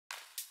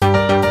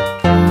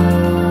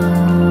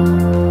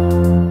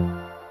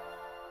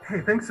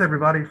Hey, thanks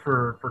everybody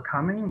for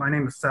coming. My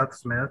name is Seth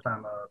Smith.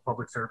 I'm a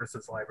public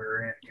services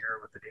librarian here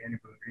with the Danny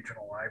Boone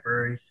Regional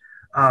Library.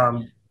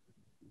 Um,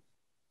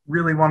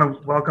 really want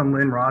to welcome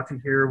Lynn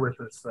Rossy here with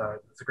this.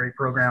 It's a great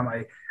program.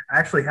 I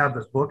actually have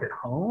this book at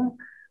home.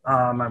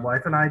 My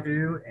wife and I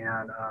do,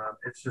 and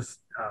it's just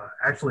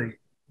actually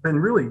been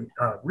really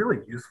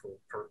useful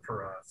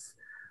for us.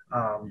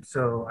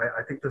 So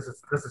I think this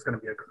is going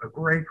to be a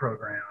great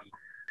program.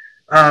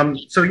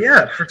 So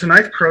yeah, for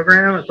tonight's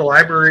program at the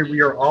library, we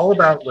are all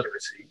about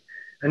literacy.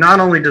 And not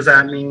only does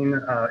that mean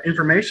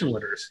information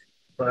literacy,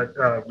 but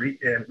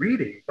and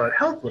reading, but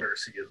health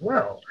literacy as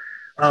well.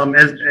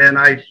 And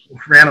I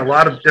ran a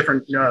lot of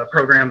different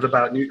programs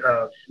about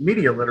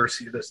media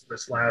literacy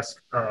this last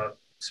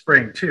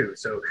spring too.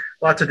 So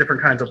lots of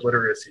different kinds of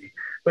literacy.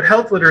 But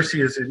health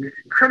literacy is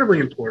incredibly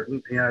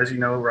important. As you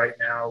know, right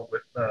now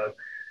with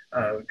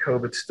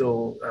COVID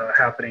still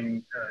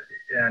happening,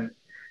 and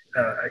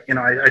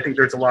I think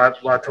there's a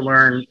lot to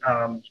learn.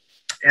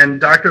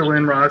 And Dr.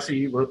 Lynn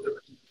Rossy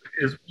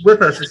is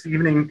with us this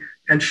evening,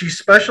 and she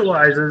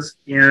specializes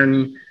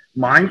in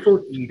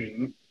mindful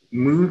eating,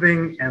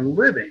 moving, and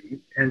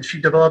living. And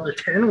she developed a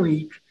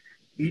 10-week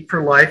Eat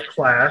for Life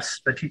class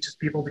that teaches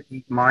people to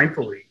eat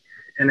mindfully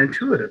and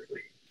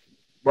intuitively,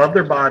 love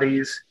their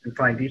bodies, and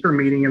find deeper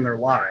meaning in their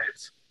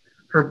lives.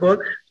 Her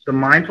book, The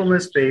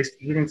Mindfulness-Based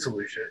Eating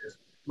Solution,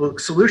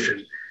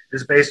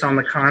 is based on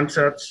the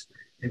concepts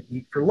in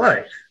Eat for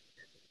Life.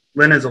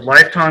 Lynn is a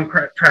lifetime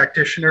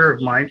practitioner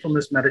of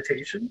mindfulness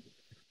meditation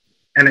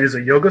and is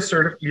a yoga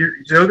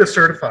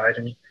certified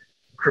in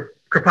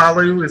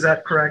Kripalu, is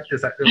that correct?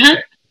 Is that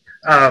okay?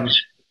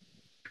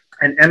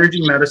 And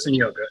energy medicine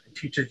yoga, and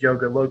teaches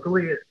yoga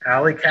locally at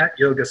Alley Cat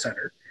Yoga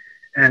Center.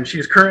 And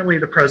she's currently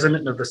the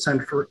president of the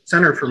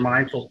Center for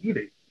Mindful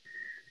Eating.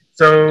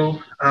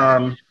 So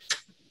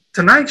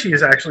tonight she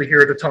is actually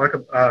here to talk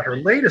about her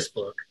latest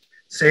book,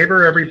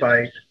 Savor Every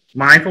Bite,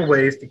 Mindful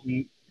Ways to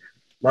Eat,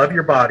 Love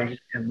Your Body,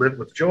 and Live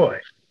with Joy.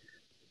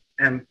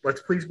 And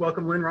let's please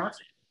welcome Lynn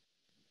Rossy.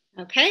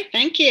 Okay,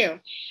 thank you.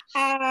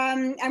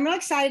 I'm really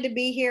excited to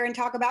be here and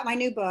talk about my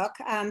new book,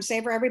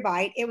 Savor Every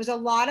Bite. It was a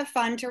lot of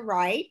fun to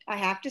write, I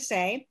have to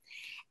say.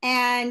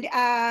 And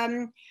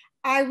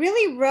I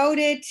really wrote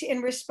it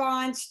in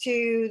response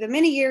to the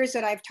many years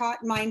that I've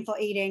taught mindful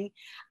eating,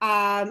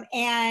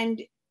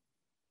 and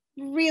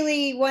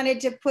really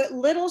wanted to put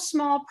little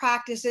small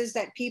practices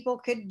that people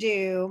could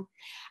do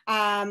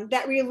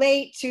that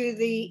relate to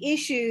the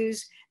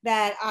issues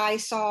that I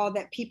saw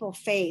that people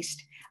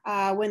faced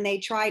when they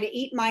try to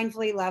eat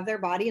mindfully, love their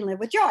body, and live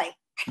with joy.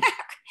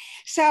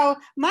 So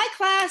my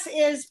class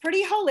is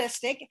pretty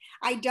holistic.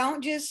 I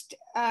don't just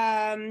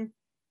talk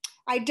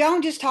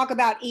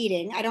about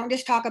eating. I don't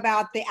just talk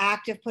about the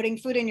act of putting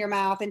food in your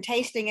mouth and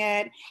tasting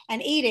it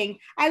and eating.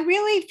 I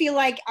really feel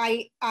like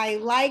I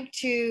like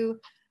to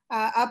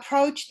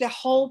approach the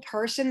whole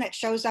person that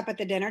shows up at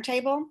the dinner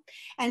table.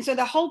 And so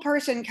the whole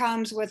person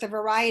comes with a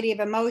variety of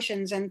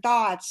emotions and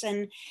thoughts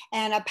and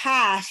a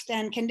past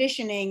and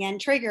conditioning and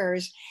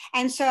triggers.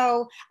 And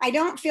so I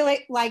don't feel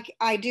like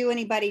I do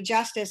anybody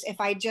justice if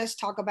I just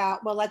talk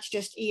about, well, let's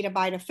just eat a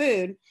bite of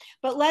food,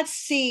 but let's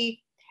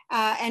see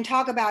and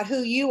talk about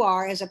who you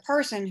are as a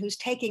person who's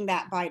taking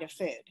that bite of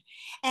food.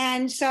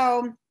 And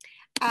so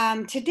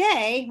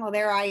today, well,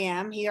 there I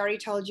am. He already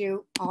told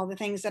you all the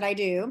things that I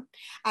do.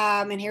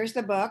 And here's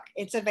the book.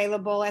 It's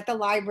available at the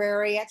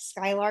library, at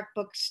Skylark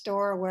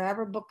Bookstore,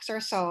 wherever books are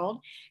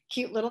sold.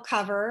 Cute little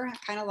cover. I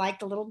kind of like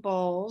the little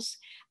bowls.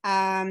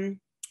 That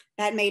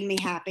made me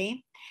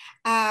happy.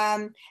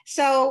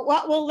 So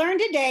what we'll learn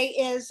today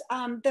is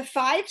the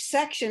 5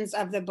 sections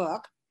of the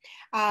book,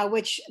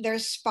 which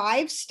there's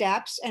 5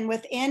 steps. And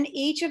within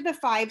each of the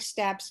 5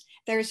 steps,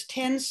 there's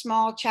 10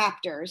 small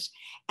chapters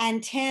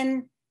and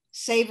 10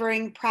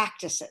 savoring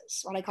practices,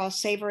 what I call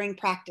savoring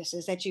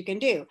practices that you can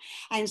do.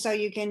 And so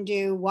you can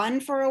do one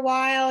for a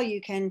while. You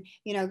can,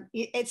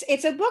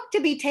 it's a book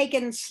to be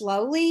taken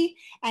slowly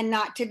and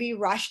not to be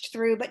rushed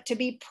through, but to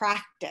be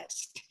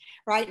practiced,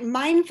 right?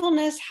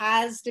 Mindfulness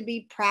has to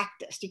be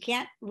practiced. You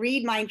can't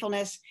read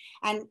mindfulness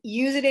and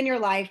use it in your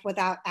life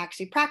without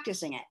actually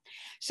practicing it.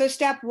 So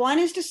step 1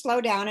 is to slow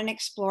down and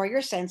explore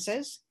your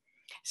senses.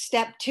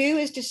 Step 2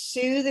 is to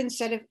soothe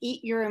instead of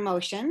eat your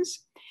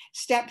emotions.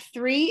 Step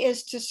 3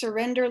 is to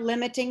surrender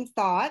limiting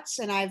thoughts.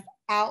 And I've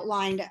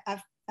outlined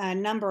a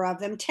number of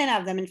them, 10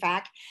 of them, in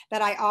fact,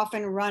 that I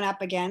often run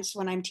up against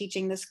when I'm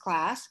teaching this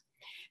class.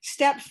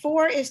 Step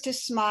 4 is to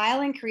smile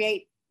and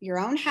create your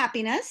own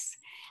happiness.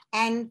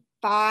 And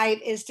 5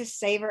 is to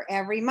savor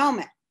every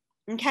moment.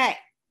 Okay,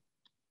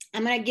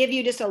 I'm going to give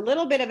you just a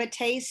little bit of a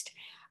taste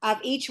of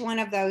each one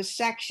of those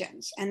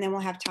sections, and then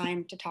we'll have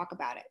time to talk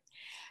about it.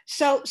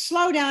 So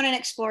slow down and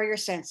explore your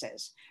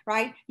senses,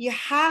 right? You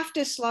have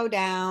to slow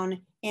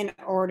down in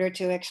order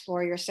to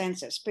explore your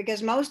senses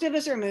because most of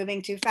us are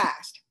moving too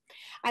fast.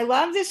 I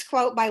love this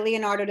quote by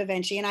Leonardo da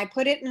Vinci, and I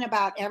put it in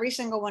about every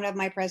single one of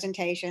my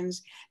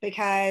presentations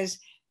because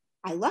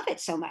I love it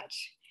so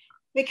much.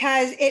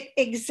 because it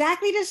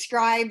exactly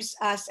describes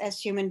us as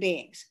human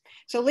beings.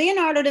 So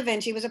Leonardo da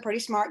Vinci was a pretty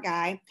smart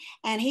guy,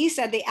 and he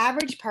said the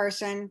average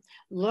person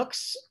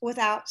looks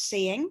without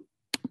seeing,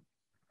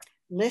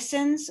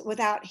 listens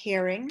without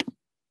hearing,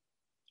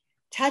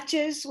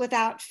 touches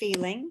without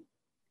feeling,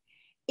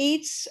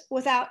 eats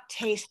without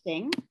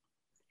tasting,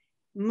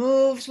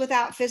 moves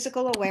without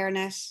physical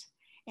awareness,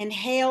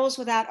 inhales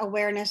without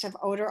awareness of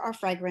odor or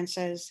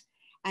fragrances,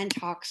 and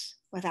talks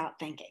without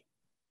thinking.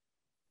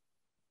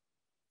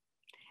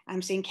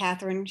 I'm seeing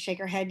Catherine shake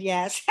her head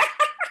yes.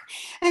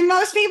 And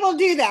most people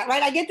do that,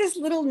 right? I get this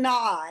little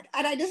nod,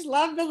 and I just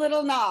love the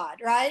little nod,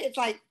 right? It's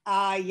like,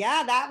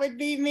 yeah, that would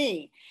be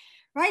me,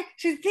 right?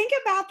 So think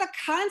about the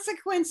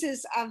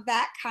consequences of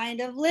that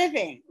kind of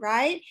living,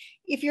 right?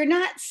 If you're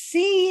not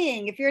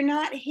seeing, if you're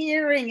not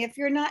hearing, if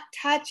you're not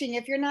touching,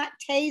 if you're not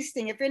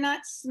tasting, if you're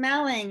not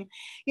smelling,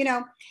 you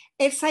know,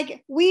 it's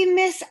like we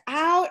miss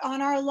out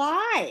on our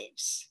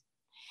lives.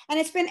 And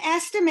it's been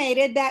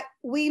estimated that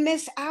we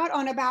miss out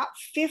on about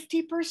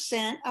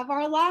 50% of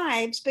our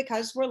lives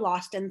because we're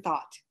lost in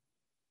thought,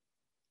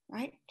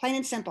 right? Plain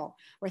and simple.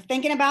 We're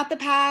thinking about the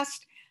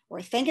past,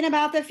 we're thinking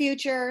about the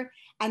future,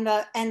 and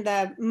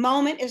the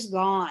moment is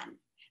gone.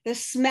 The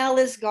smell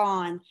is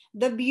gone.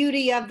 The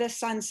beauty of the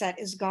sunset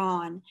is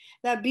gone.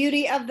 The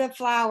beauty of the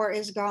flower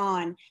is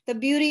gone. The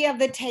beauty of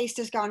the taste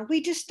is gone.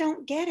 We just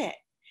don't get it.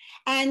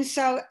 And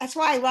so that's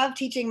why I love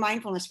teaching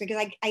mindfulness,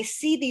 because I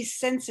see these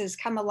senses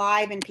come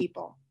alive in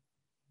people.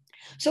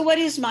 So what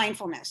is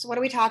mindfulness? What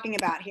are we talking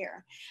about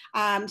here?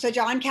 So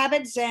John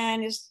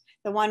Kabat-Zinn is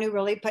the one who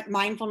really put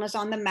mindfulness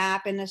on the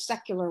map in the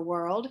secular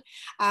world.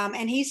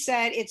 And he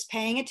said it's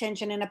paying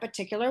attention in a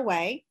particular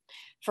way.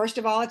 First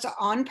of all, it's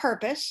on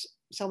purpose.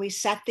 So we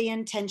set the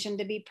intention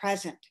to be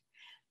present.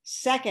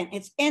 Second,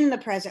 it's in the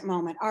present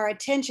moment. Our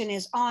attention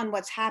is on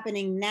what's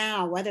happening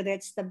now, whether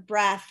it's the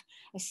breath,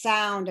 a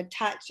sound, a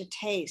touch, a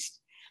taste.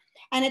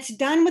 And it's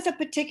done with a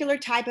particular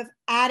type of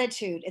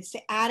attitude. It's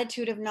the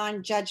attitude of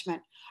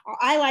non-judgment, or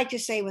I like to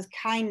say with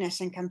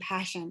kindness and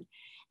compassion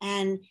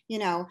and, you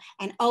know,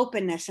 and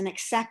openness and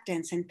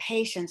acceptance and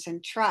patience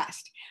and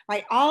trust,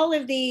 right? All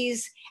of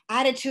these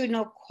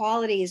attitudinal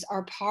qualities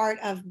are part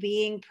of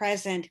being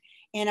present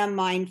in a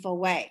mindful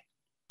way.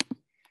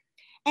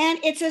 And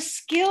it's a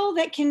skill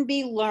that can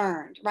be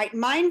learned, right?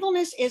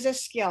 Mindfulness is a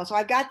skill. So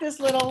I've got this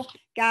little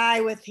guy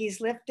with,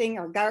 he's lifting,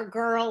 or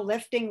girl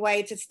lifting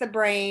weights. It's the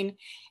brain.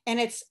 And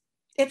it's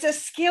a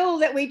skill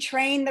that we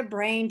train the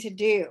brain to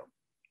do.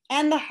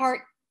 And the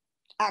heart,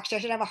 actually,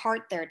 I should have a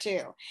heart there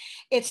too.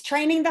 It's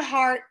training the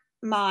heart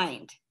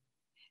mind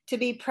to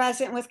be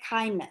present with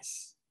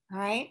kindness,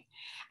 right?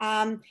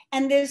 And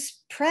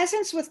this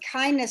presence with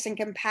kindness and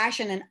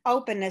compassion and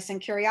openness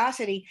and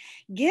curiosity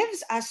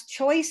gives us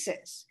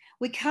choices.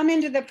 We come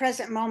into the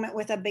present moment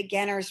with a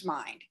beginner's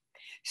mind.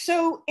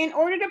 So in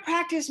order to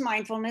practice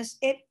mindfulness,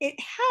 it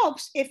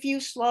helps if you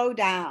slow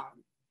down,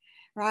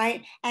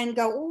 right? And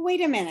go, oh,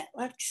 wait a minute,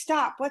 let's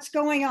stop. What's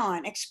going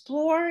on?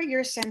 Explore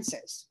your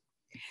senses.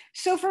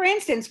 So for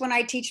instance, when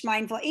I teach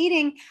mindful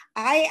eating,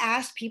 I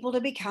ask people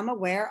to become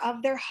aware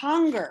of their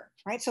hunger,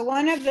 right? So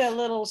one of the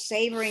little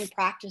savoring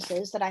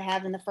practices that I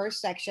have in the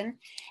first section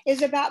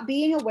is about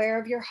being aware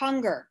of your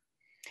hunger.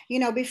 You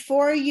know,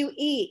 before you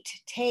eat,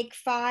 take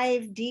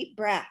 5 deep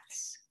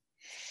breaths.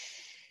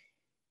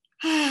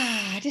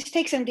 Just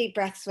take some deep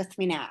breaths with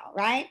me now,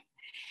 right?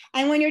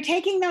 And when you're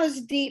taking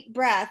those deep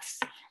breaths,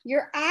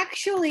 you're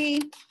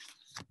actually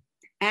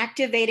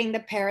activating the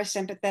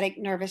parasympathetic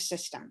nervous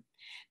system.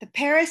 The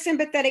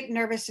parasympathetic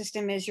nervous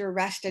system is your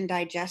rest and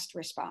digest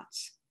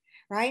response,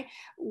 right?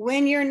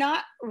 When you're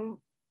not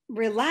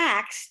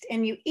relaxed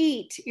and you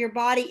eat, your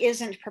body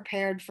isn't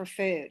prepared for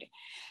food.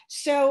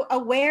 So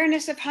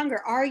awareness of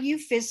hunger. Are you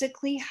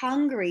physically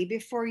hungry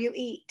before you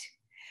eat?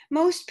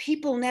 Most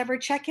people never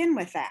check in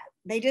with that.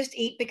 They just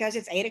eat because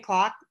it's 8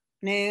 o'clock,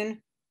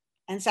 noon,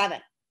 and 7,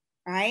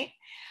 right?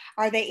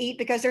 Or they eat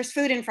because there's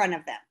food in front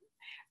of them.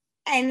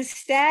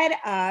 Instead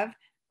of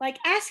like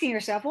asking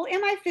yourself, well,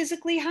 am I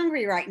physically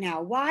hungry right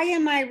now? Why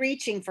am I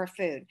reaching for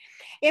food?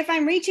 If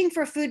I'm reaching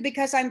for food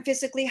because I'm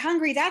physically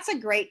hungry, that's a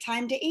great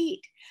time to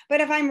eat.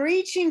 But if I'm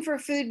reaching for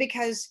food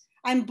because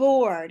I'm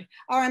bored,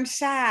 or I'm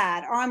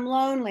sad, or I'm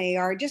lonely,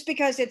 or just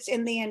because it's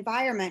in the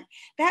environment,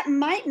 that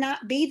might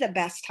not be the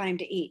best time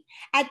to eat.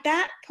 At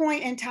that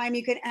point in time,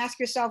 you can ask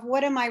yourself,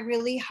 what am I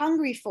really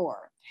hungry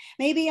for?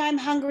 Maybe I'm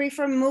hungry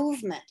for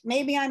movement.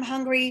 Maybe I'm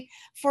hungry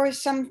for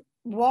some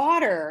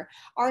water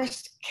or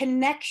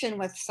connection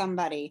with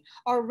somebody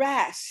or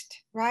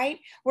rest, right?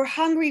 We're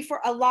hungry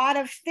for a lot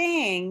of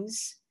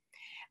things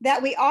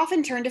that we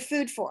often turn to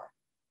food for,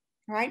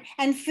 right?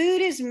 And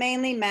food is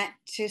mainly meant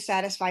to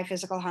satisfy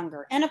physical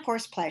hunger and of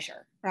course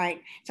pleasure,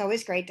 right? It's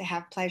always great to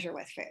have pleasure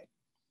with food.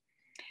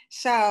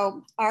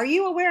 So are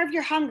you aware of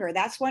your hunger?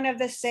 That's one of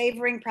the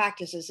savoring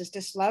practices, is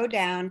to slow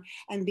down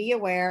and be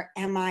aware,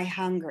 am I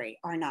hungry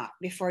or not,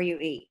 before you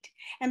eat?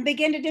 And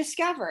begin to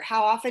discover,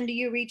 how often do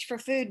you reach for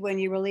food when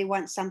you really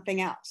want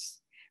something else,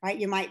 right?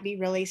 You might be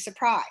really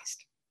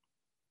surprised.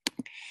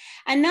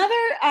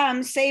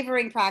 Another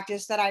savoring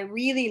practice that I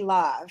really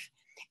love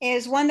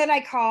is one that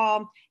I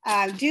call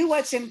do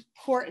what's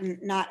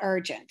important, not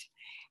urgent.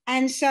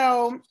 And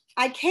so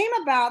I came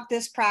about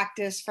this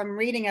practice from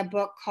reading a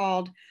book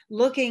called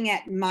Looking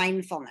at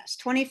Mindfulness,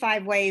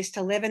 25 Ways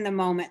to Live in the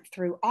Moment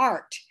Through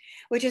Art,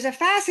 which is a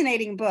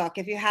fascinating book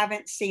if you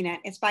haven't seen it.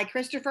 It's by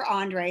Christopher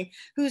Andre,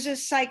 who's a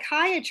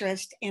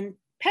psychiatrist in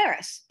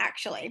Paris,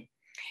 actually.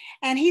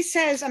 And he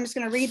says, I'm just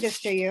going to read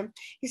this to you.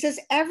 He says,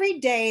 every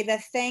day the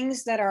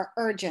things that are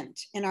urgent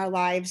in our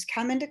lives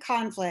come into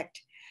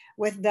conflict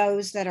with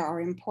those that are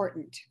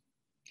important.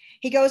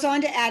 He goes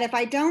on to add, if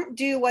I don't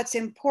do what's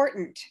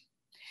important,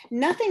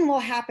 nothing will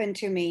happen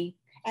to me,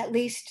 at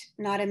least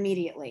not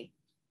immediately.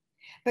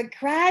 But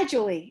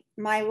gradually,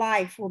 my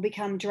life will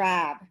become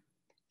drab,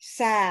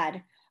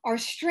 sad, or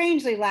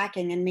strangely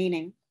lacking in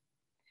meaning.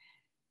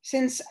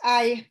 Since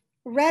I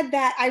read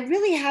that, I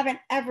really haven't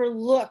ever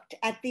looked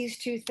at these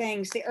two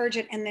things, the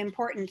urgent and the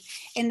important,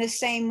 in the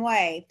same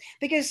way,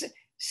 because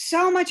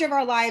so much of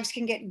our lives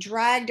can get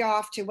dragged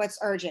off to what's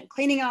urgent,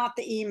 cleaning off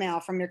the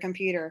email from your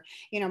computer,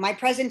 my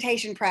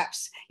presentation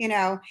preps,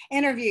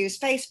 interviews,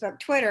 Facebook,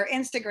 Twitter,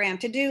 Instagram,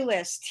 to-do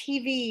lists,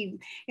 TV,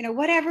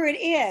 whatever it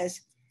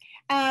is.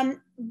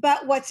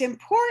 But what's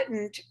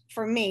important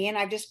for me, and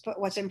I've just put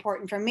what's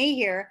important for me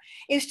here,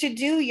 is to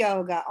do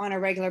yoga on a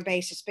regular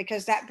basis,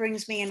 because that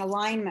brings me in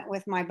alignment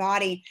with my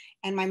body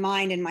and my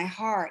mind and my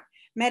heart.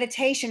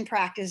 Meditation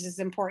practice is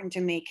important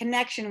to me.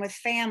 Connection with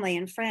family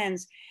and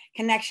friends,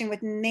 connection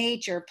with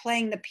nature,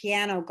 playing the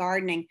piano,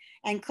 gardening,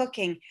 and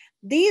cooking.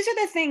 These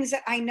are the things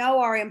that I know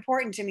are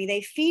important to me.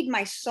 They feed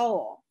my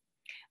soul,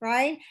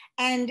 right?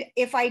 And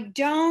if I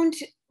don't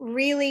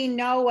really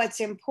know what's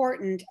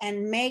important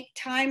and make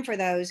time for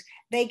those,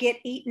 they get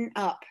eaten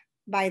up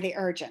by the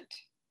urgent,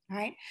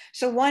 right?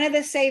 So one of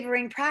the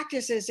savoring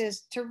practices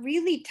is to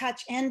really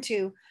touch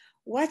into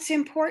what's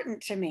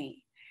important to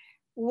me,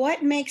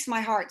 what makes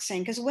my heart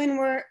sing. Because when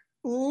we're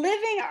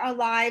living our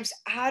lives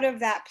out of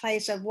that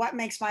place of what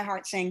makes my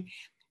heart sing,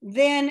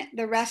 then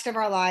the rest of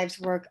our lives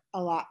work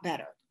a lot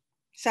better.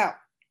 So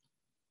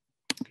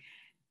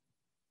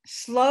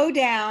slow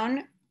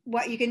down.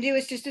 What you can do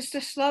is just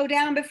to slow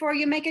down before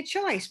you make a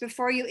choice,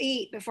 before you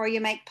eat, before you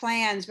make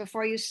plans,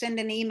 before you send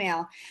an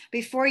email,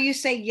 before you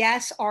say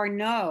yes or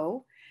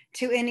no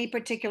to any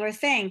particular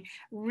thing.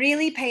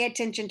 Really pay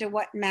attention to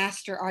what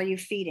master are you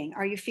feeding.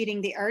 Are you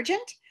feeding the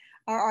urgent,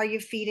 or are you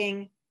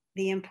feeding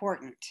the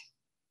important?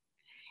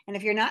 And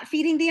if you're not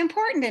feeding the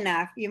important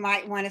enough, you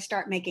might want to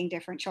start making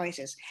different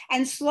choices.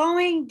 And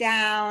slowing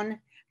down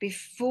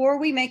before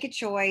we make a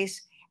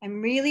choice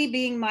and really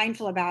being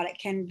mindful about it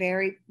can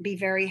be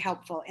very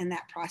helpful in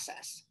that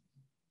process.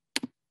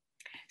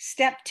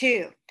 Step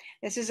 2,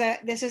 this is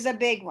a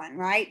big one,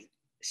 right?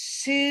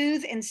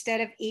 Soothe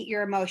instead of eat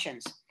your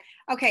emotions.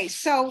 Okay,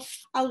 so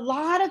a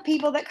lot of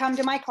people that come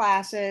to my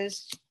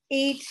classes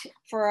eat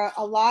for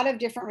a lot of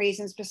different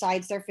reasons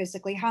besides they're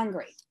physically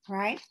hungry,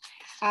 right?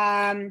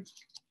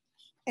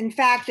 In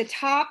fact, the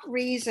top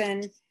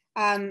reason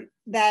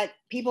that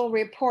people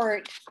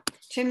report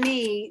to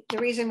me, the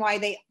reason why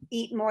they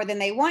eat more than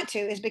they want to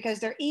is because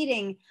they're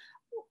eating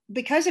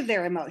because of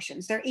their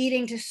emotions. They're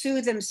eating to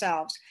soothe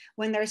themselves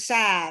when they're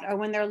sad or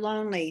when they're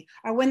lonely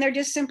or when they're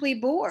just simply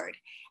bored.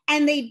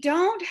 And they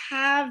don't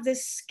have the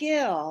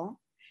skill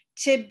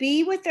to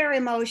be with their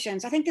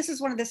emotions. I think this is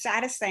one of the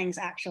saddest things,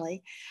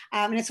 actually.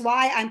 And it's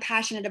why I'm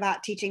passionate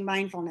about teaching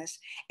mindfulness,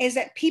 is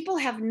that people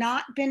have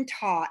not been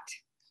taught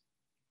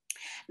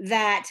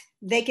that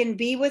they can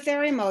be with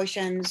their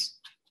emotions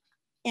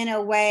in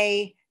a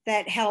way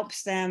that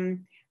helps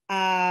them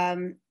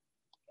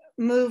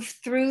move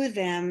through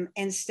them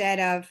instead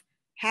of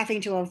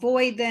having to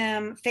avoid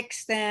them,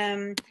 fix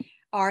them,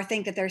 or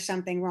think that there's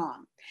something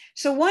wrong.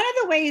 So one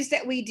of the ways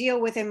that we deal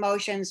with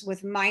emotions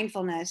with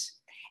mindfulness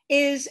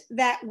is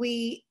that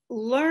we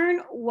learn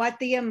what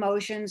the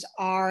emotions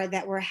are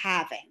that we're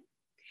having,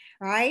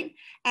 right?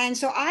 And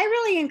so I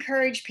really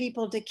encourage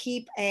people to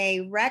keep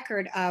a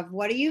record of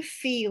what are you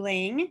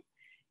feeling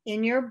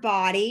in your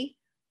body,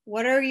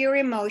 what are your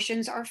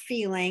emotions or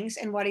feelings,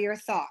 and what are your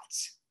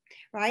thoughts,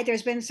 right?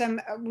 There's been some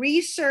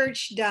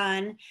research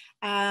done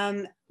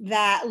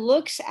that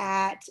looks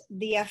at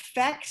the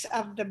effects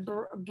of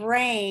the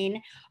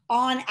brain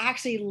on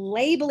actually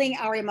labeling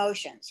our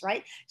emotions,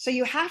 right? So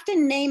you have to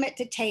name it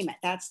to tame it.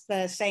 That's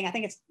the saying. I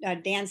think it's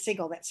Dan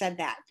Siegel that said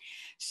that.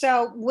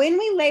 So when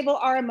we label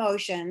our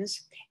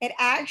emotions, it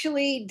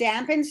actually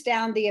dampens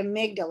down the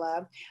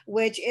amygdala,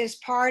 which is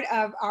part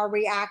of our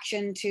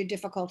reaction to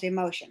difficult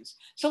emotions.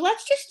 So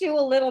let's just do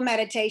a little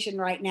meditation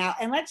right now,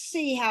 and let's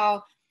see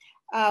how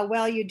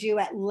well you do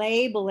at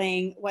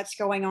labeling what's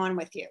going on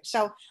with you.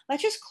 So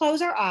let's just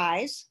close our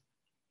eyes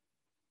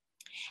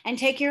and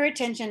take your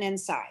attention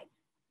inside.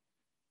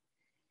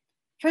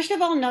 First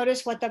of all,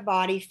 notice what the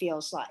body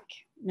feels like.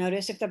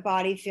 Notice if the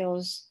body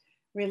feels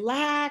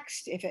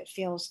relaxed, if it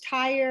feels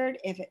tired,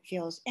 if it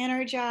feels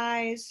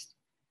energized.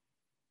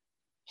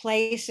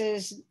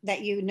 Places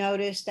that you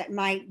notice that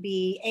might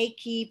be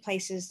achy,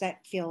 places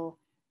that feel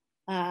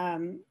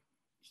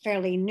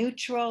fairly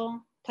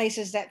neutral,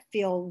 places that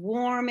feel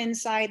warm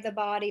inside the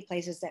body,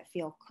 places that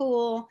feel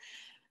cool.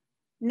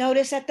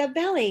 Notice at the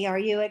belly, are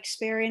you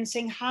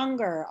experiencing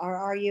hunger or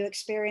are you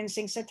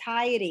experiencing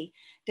satiety,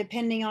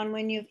 depending on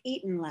when you've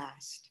eaten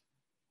last?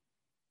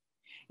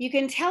 You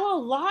can tell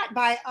a lot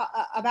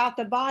about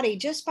the body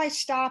just by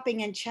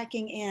stopping and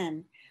checking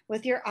in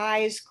with your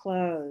eyes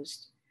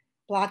closed,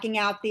 blocking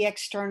out the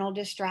external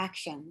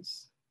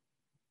distractions,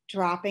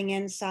 dropping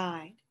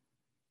inside.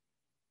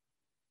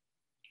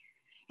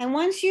 And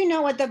once you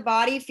know what the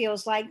body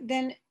feels like,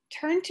 then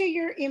turn to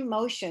your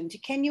emotion.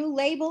 Can you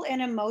label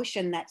an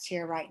emotion that's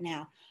here right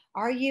now?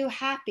 Are you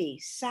happy,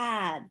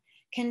 sad,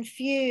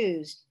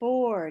 confused,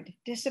 bored,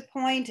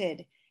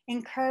 disappointed,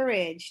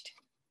 encouraged,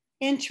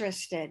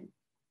 interested,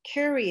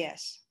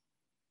 curious?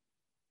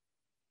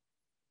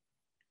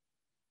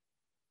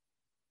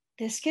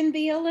 This can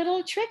be a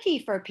little tricky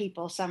for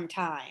people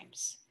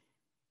sometimes.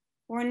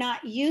 We're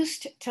not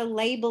used to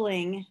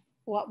labeling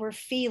what we're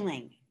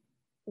feeling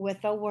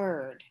with a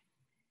word.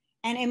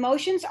 And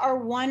emotions are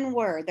one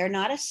word. They're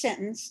not a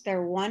sentence,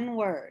 they're one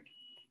word.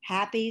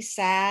 Happy,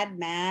 sad,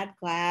 mad,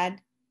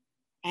 glad,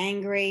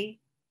 angry.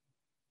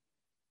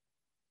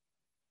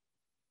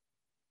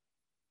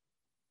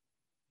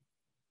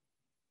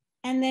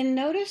 And then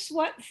notice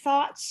what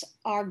thoughts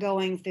are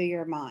going through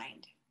your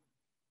mind.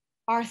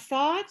 Our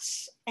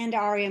thoughts and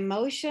our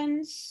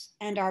emotions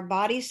and our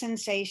body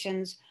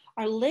sensations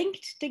are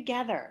linked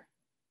together.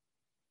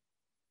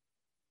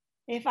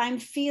 If I'm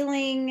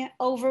feeling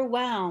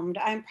overwhelmed,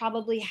 I'm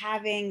probably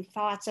having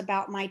thoughts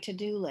about my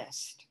to-do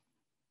list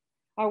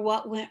or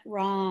what went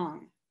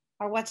wrong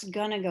or what's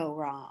gonna go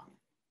wrong.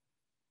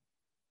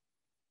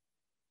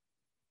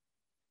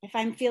 If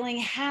I'm feeling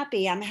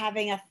happy, I'm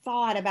having a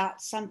thought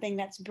about something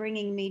that's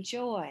bringing me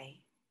joy.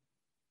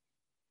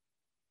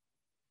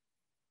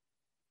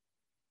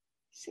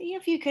 See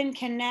if you can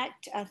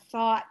connect a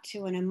thought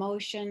to an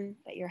emotion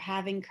that you're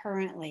having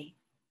currently.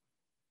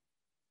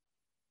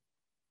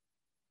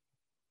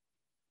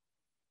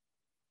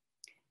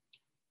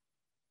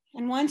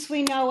 And once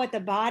we know what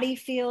the body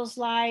feels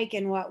like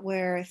and what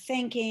we're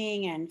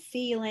thinking and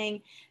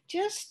feeling,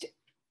 just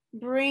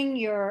bring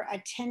your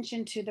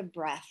attention to the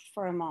breath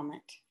for a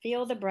moment.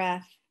 Feel the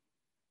breath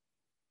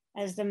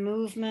as the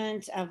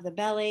movement of the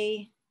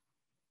belly,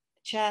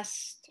 the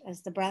chest,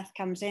 as the breath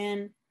comes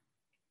in.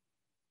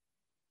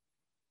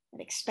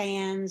 It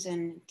expands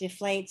and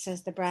deflates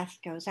as the breath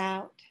goes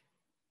out.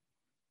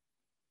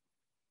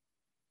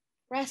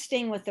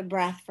 Resting with the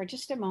breath for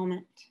just a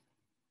moment.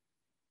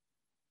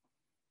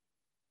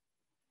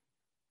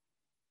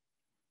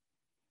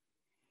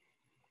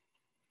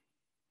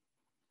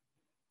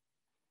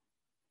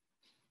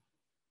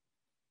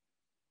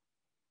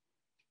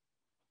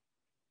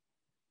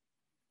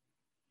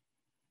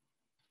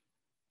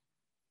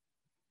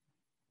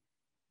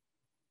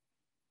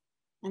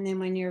 And then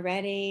when you're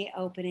ready,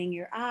 opening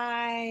your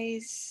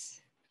eyes.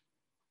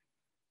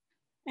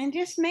 And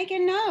just make a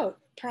note,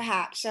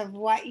 perhaps, of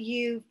what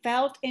you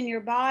felt in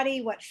your body,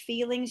 what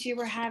feelings you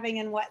were having,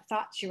 and what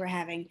thoughts you were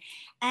having.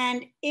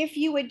 And if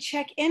you would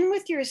check in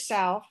with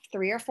yourself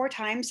 3 or 4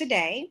 times a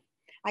day,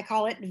 I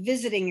call it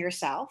visiting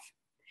yourself,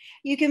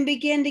 you can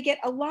begin to get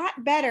a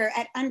lot better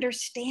at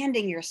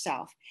understanding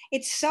yourself.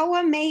 It's so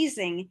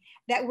amazing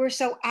that we're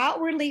so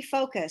outwardly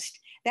focused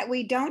that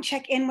we don't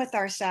check in with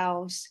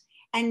ourselves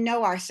and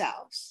know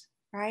ourselves,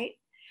 right?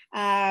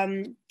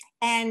 And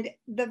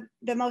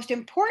the most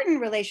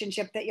important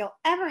relationship that you'll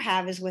ever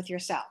have is with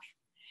yourself.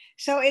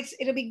 So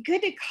it'll be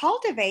good to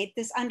cultivate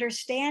this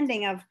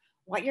understanding of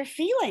what you're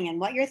feeling and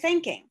what you're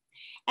thinking.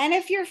 And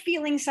if you're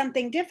feeling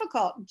something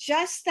difficult,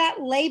 just that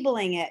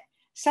labeling it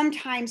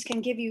sometimes can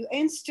give you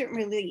instant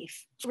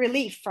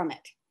relief from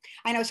it.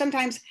 I know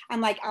sometimes I'm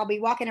like, I'll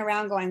be walking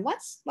around going,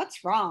 what's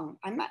wrong?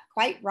 I'm not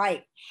quite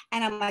right.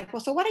 And I'm like,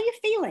 well, so what are you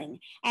feeling?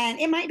 And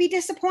it might be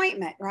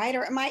disappointment, right?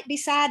 Or it might be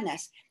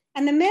sadness.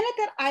 And the minute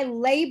that I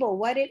label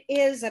what it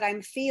is that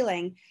I'm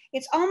feeling,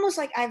 it's almost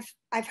like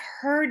I've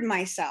heard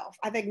myself,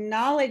 I've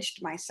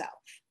acknowledged myself.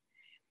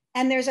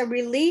 And there's a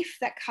relief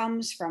that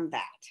comes from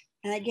that.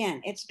 And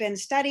again, it's been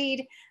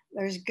studied.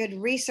 There's good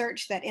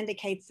research that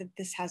indicates that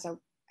this has a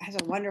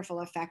wonderful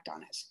effect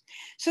on us.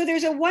 So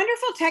there's a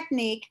wonderful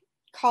technique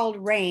called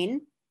RAIN,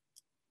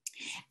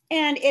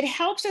 and it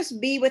helps us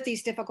be with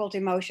these difficult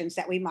emotions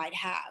that we might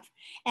have.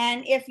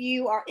 And if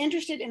you are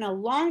interested in a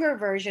longer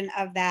version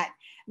of that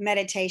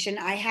meditation,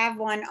 I have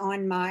one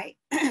on my,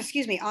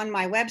 on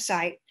my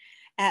website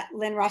at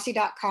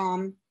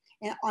lynnrossy.com.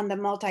 And on the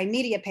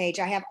multimedia page,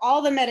 I have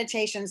all the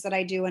meditations that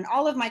I do in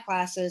all of my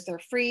classes.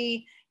 They're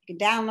free, you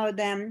can download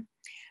them.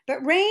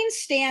 But RAIN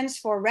stands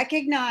for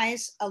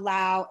recognize,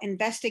 allow,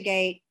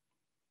 investigate,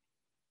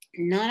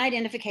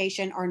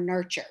 non-identification, or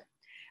nurture,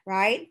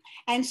 right?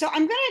 And so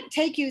I'm going to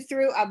take you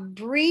through a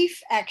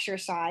brief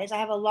exercise. I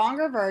have a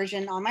longer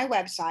version on my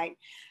website,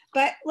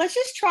 but let's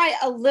just try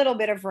a little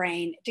bit of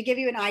RAIN to give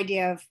you an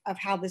idea of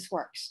how this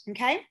works,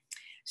 okay?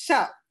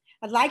 So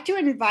I'd like to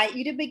invite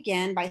you to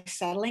begin by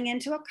settling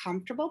into a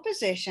comfortable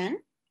position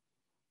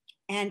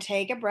and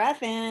take a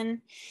breath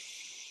in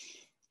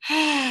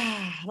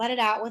Let it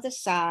out with a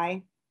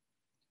sigh.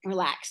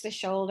 Relax the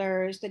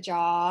shoulders, the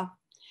jaw.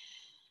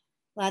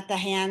 Let the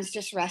hands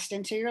just rest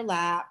into your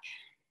lap.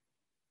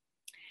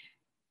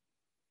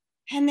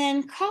 And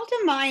then call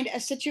to mind a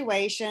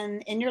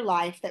situation in your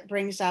life that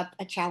brings up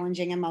a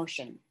challenging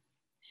emotion.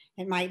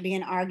 It might be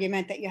an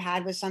argument that you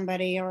had with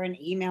somebody, or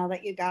an email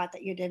that you got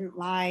that you didn't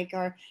like,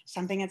 or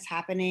something that's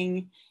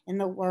happening in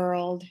the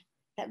world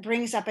that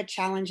brings up a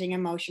challenging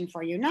emotion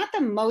for you. Not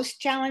the most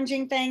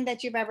challenging thing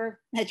that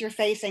you're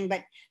facing,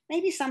 but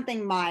maybe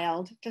something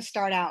mild to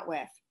start out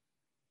with.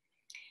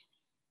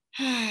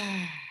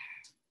 And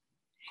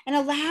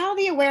allow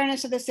the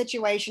awareness of the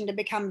situation to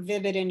become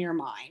vivid in your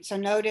mind. So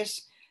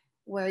notice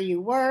where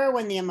you were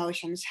when the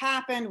emotions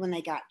happened, when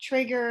they got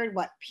triggered,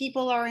 what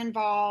people are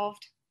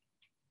involved.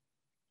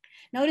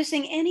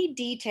 Noticing any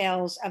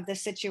details of the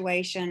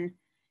situation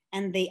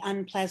and the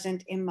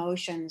unpleasant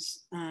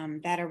emotions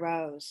that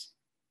arose.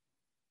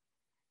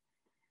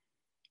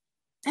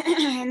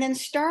 And then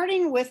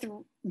starting with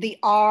the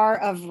R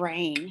of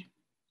rain,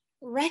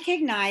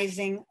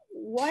 recognizing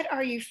what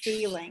are you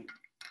feeling.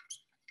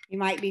 You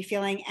might be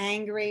feeling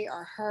angry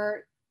or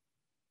hurt.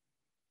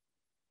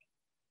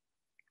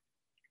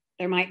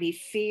 There might be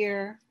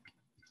fear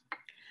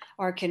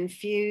or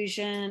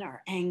confusion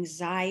or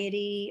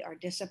anxiety or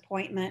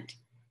disappointment.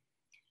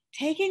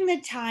 Taking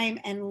the time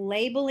and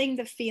labeling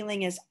the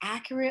feeling as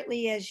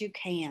accurately as you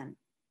can.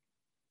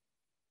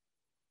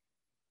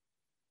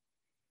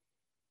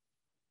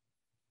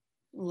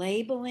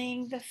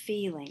 Labeling the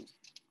feeling.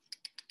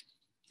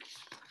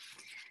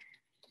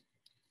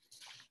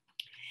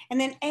 And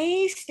then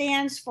A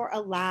stands for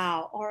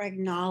allow or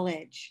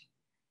acknowledge.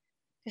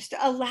 Just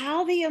to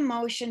allow the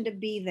emotion to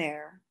be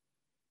there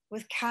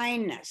with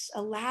kindness,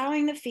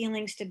 allowing the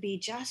feelings to be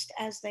just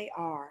as they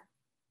are.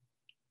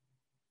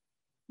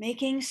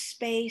 Making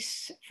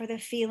space for the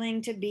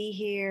feeling to be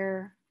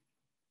here.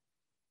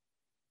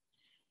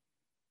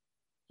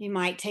 You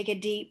might take a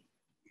deep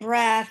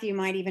breath. You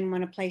might even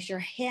want to place your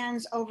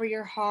hands over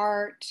your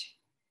heart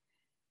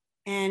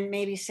and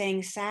maybe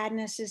saying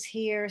sadness is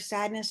here.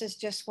 Sadness is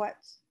just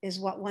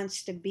what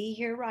wants to be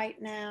here right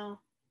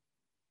now.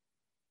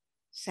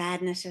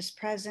 Sadness is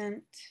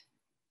present.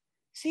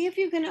 See if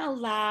you can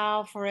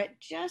allow for it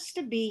just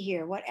to be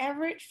here,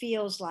 whatever it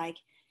feels like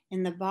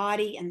in the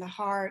body and the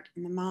heart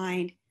and the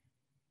mind.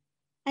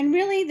 And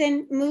really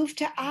then move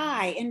to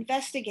I,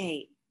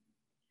 investigate.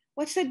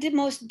 What's the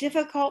most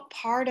difficult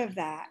part of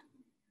that?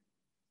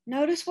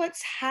 Notice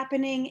what's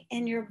happening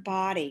in your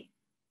body.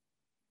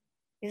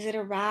 Is it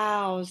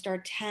aroused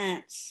or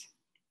tense?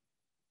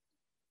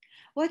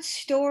 What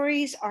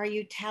stories are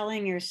you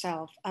telling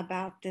yourself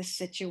about this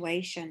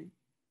situation?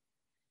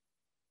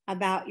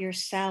 About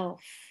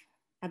yourself,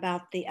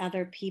 about the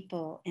other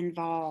people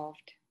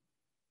involved?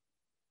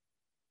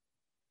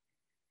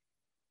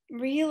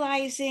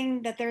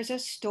 Realizing that there's a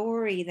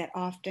story that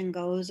often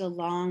goes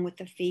along with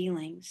the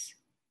feelings.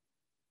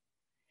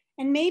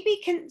 And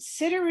maybe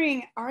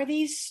considering, are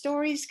these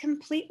stories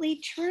completely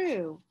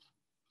true?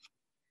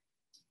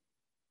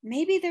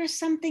 Maybe there's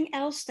something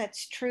else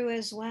that's true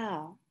as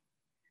well.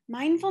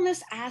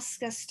 Mindfulness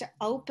asks us to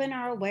open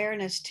our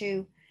awareness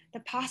to the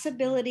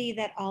possibility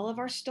that all of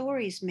our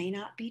stories may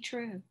not be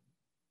true.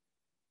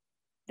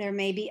 There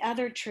may be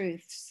other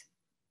truths.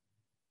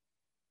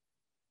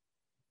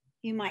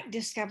 You might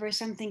discover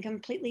something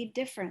completely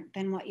different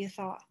than what you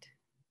thought.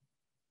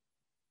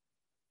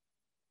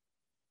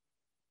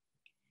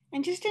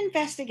 And just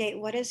investigate,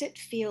 what does it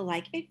feel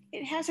like?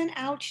 It has an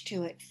ouch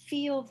to it.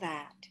 Feel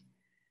that.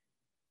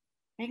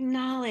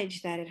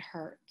 Acknowledge that it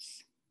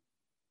hurts.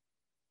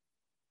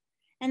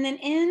 And then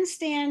N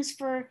stands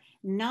for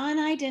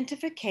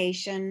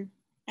non-identification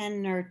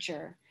and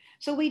nurture.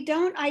 So we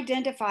don't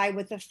identify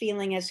with the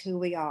feeling as who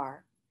we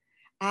are.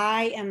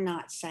 I am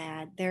not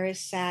sad. There is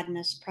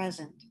sadness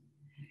present.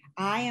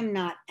 I am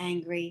not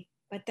angry,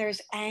 but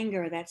there's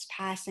anger that's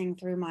passing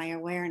through my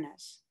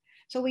awareness.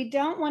 So we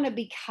don't want to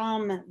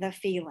become the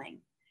feeling.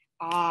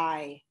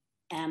 I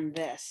am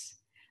this.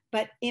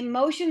 But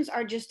emotions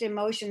are just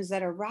emotions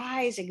that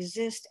arise,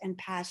 exist, and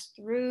pass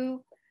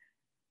through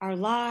our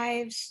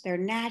lives. They're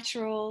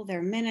natural,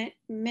 they're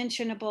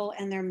mentionable,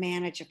 and they're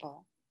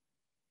manageable.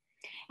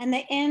 And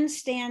the N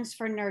stands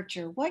for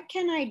nurture. What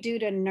can I do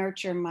to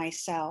nurture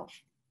myself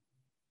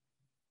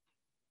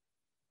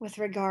with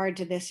regard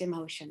to this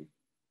emotion?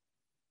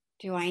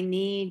 Do I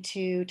need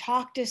to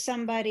talk to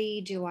somebody?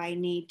 Do I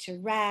need to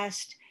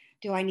rest?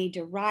 Do I need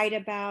to write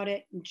about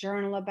it,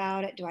 journal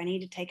about it? Do I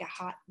need to take a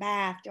hot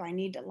bath? Do I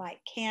need to light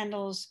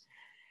candles?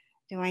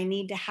 Do I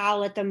need to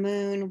howl at the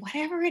moon?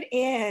 Whatever it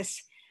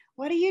is,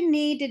 what do you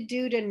need to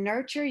do to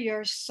nurture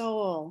your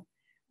soul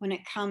when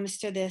it comes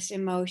to this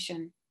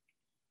emotion?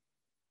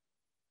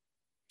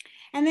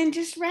 And then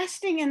just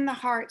resting in the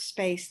heart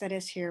space that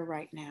is here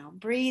right now,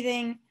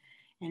 breathing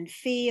and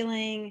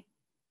feeling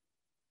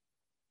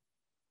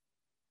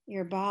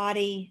your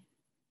body,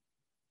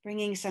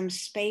 bringing some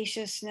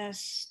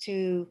spaciousness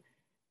to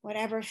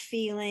whatever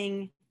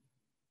feeling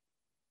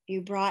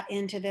you brought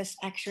into this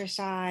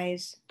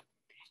exercise.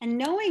 and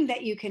knowing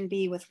that you can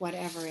be with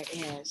whatever it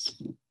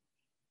is,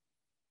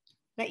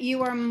 that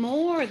you are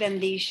more than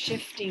these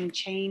shifting,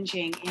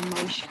 changing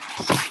emotions.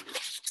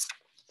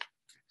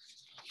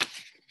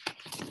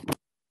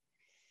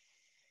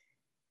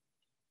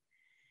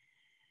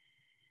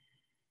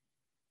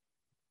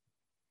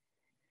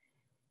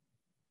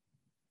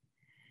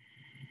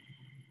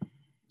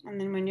 And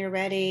then when you're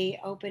ready,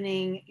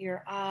 opening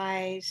your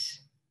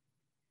eyes.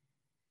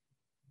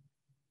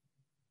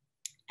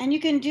 And you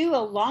can do a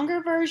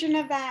longer version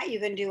of that. You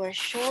can do a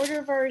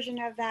shorter version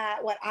of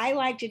that. What I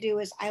like to do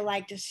is I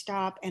like to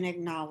stop and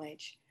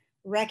acknowledge,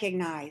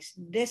 recognize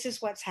this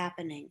is what's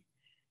happening.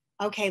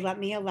 Okay, let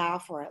me allow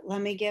for it.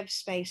 Let me give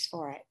space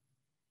for it.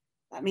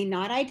 Let me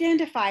not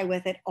identify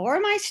with it or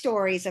my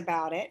stories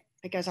about it,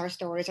 because our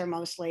stories are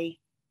mostly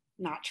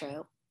not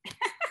true.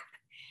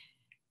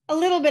 A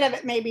little bit of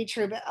it may be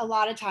true, but a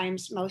lot of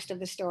times most of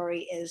the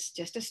story is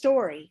just a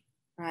story,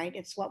 right?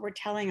 It's what we're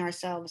telling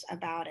ourselves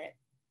about it.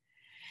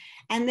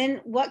 And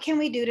then what can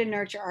we do to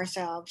nurture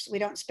ourselves? We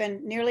don't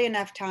spend nearly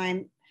enough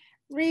time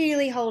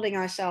really holding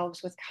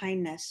ourselves with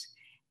kindness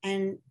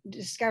and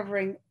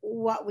discovering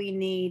what we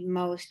need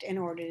most in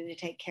order to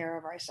take care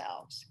of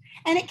ourselves.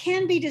 And it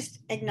can be just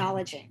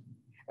acknowledging.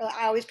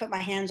 I always put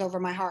my hands over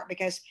my heart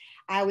because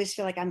I always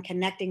feel like I'm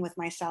connecting with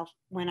myself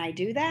when I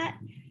do that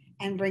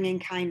and bringing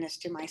kindness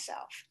to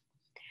myself.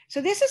 So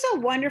this is a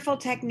wonderful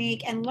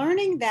technique, and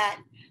learning that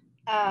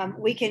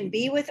we can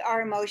be with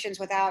our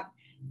emotions without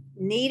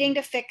needing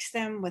to fix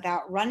them,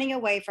 without running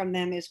away from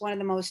them, is one of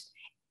the most,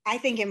 I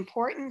think,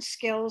 important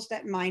skills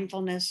that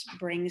mindfulness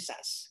brings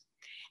us.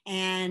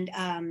 And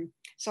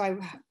so I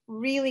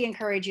really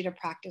encourage you to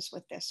practice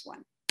with this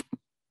one.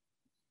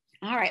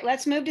 All right,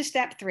 let's move to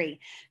step 3,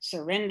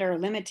 surrender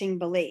limiting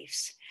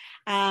beliefs.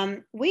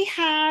 We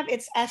have,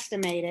 it's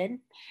estimated,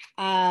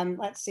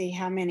 let's see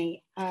how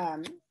many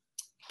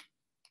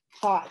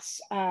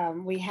thoughts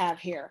we have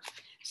here.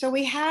 So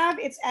we have,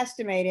 it's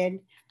estimated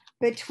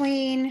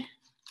between,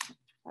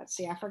 let's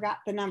see, I forgot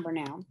the number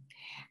now,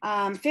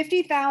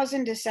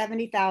 50,000 to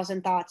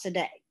 70,000 thoughts a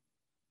day.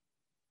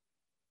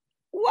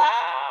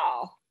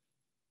 Wow.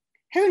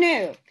 Who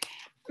knew?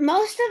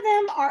 Most of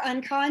them are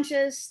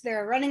unconscious.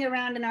 They're running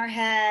around in our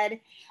head.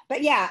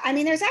 But yeah, I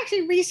mean, there's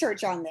actually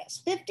research on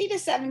this. 50 to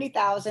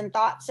 70,000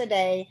 thoughts a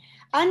day,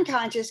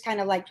 unconscious, kind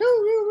of like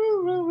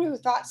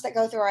thoughts that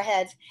go through our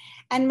heads.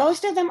 And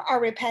most of them are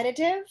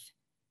repetitive,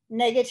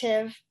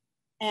 negative,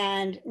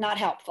 and not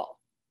helpful,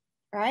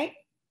 right?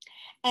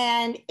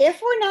 And if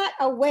we're not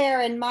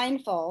aware and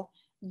mindful,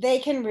 they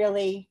can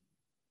really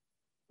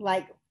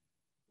like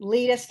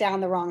lead us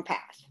down the wrong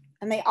path.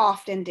 And they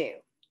often do,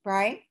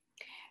 right?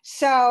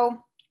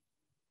 So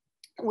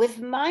with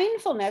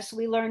mindfulness,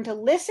 we learn to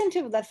listen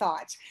to the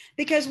thoughts,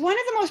 because one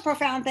of the most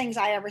profound things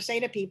I ever say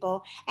to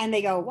people, and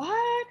they go,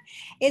 what?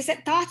 Is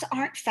that thoughts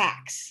aren't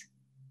facts.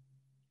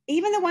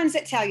 Even the ones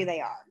that tell you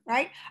they are,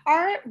 right?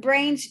 Our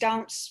brains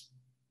don't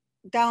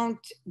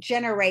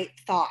generate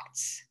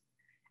thoughts.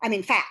 I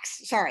mean,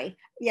 facts, sorry.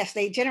 Yes,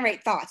 they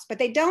generate thoughts, but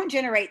they don't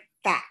generate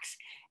facts.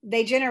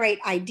 They generate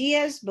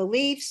ideas,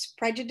 beliefs,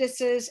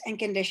 prejudices, and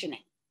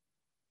conditioning,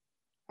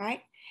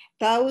 right?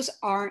 Those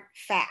aren't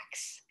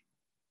facts.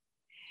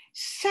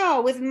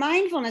 So with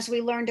mindfulness, we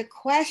learn to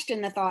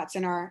question the thoughts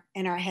in our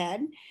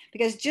head,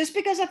 because just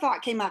because a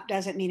thought came up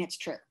doesn't mean it's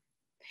true.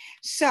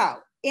 So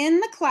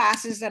in the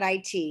classes that I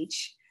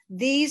teach,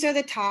 these are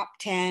the top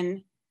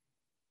 10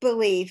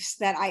 beliefs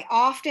that I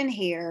often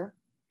hear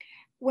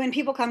when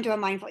people come to a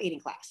mindful eating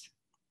class.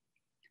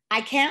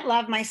 I can't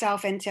love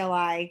myself until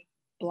I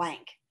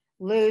blank,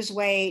 lose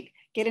weight,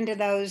 get into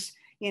those,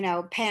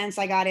 pants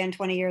I got in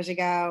 20 years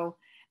ago,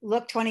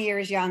 look 20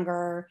 years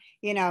younger,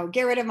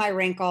 get rid of my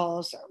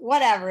wrinkles,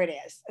 whatever it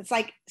is. It's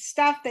like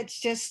stuff that's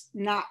just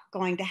not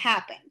going to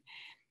happen.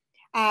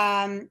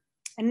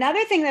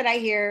 Another thing that I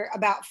hear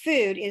about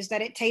food is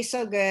that it tastes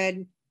so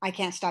good, I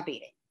can't stop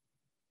eating.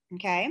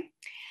 Okay.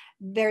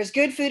 There's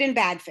good food and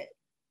bad food.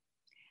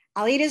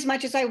 I'll eat as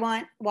much as I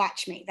want,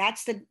 watch me.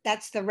 That's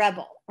the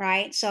rebel,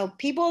 right? So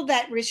people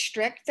that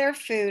restrict their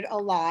food a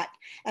lot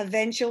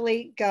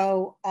eventually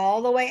go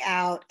all the way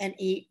out and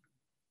eat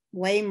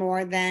way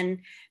more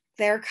than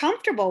they're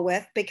comfortable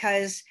with,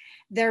 because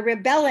they're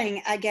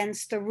rebelling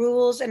against the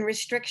rules and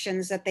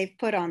restrictions that they've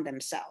put on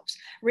themselves.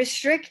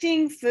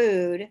 Restricting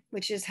food,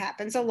 which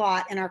happens a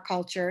lot in our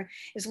culture,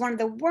 is one of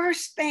the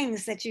worst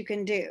things that you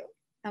can do,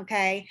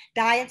 okay?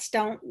 Diets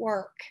don't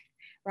work,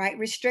 right?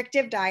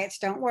 Restrictive diets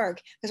don't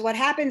work, because what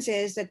happens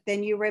is that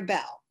then you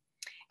rebel,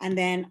 and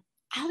then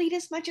I'll eat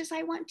as much as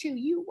I want to,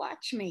 you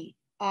watch me,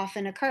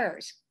 often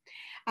occurs.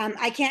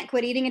 I can't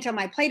quit eating until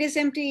my plate is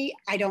empty.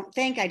 I don't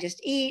think, I just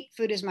eat.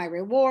 Food is my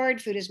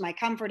reward. Food is my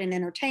comfort and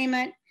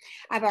entertainment.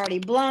 I've already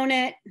blown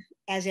it,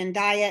 as in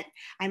diet.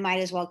 I might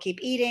as well keep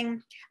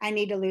eating. I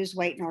need to lose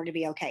weight in order to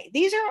be okay.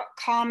 These are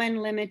common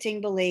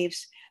limiting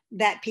beliefs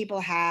that people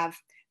have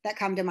that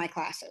come to my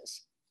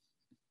classes.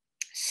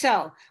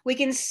 So we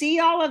can see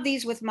all of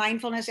these with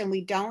mindfulness, and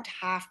we don't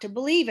have to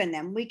believe in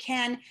them. We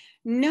can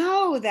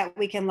know that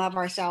we can love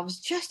ourselves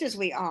just as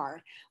we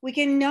are. We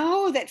can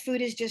know that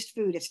food is just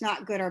food. It's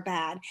not good or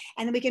bad.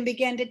 And then we can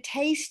begin to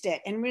taste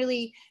it and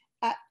really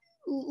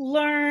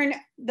learn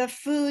the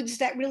foods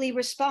that really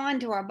respond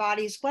to our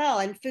bodies well,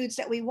 and foods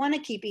that we want to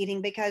keep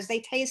eating because they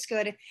taste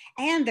good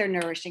and they're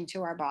nourishing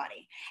to our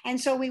body. And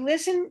so we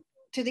listen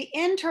to the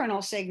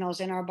internal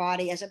signals in our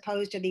body as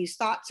opposed to these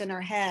thoughts in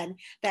our head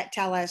that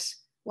tell us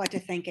what to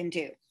think and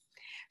do.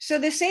 So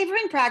the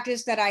savoring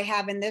practice that I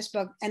have in this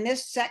book and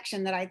this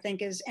section that I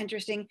think is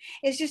interesting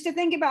is just to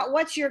think about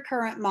what's your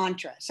current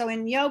mantra. So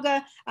in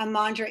yoga, a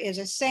mantra is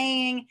a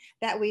saying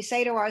that we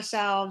say to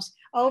ourselves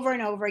over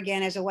and over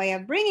again as a way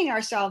of bringing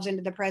ourselves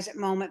into the present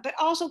moment, but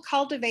also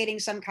cultivating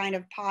some kind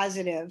of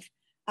positive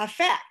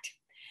effect.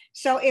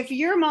 So if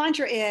your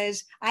mantra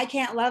is, I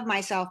can't love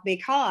myself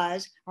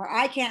because, or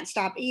I can't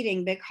stop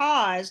eating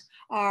because,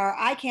 or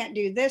I can't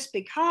do this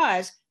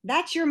because,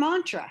 that's your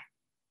mantra.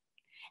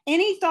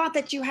 Any thought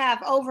that you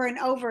have over and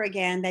over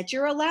again that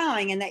you're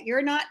allowing and that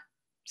you're not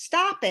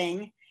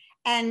stopping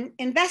and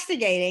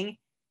investigating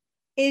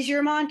is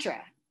your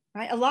mantra,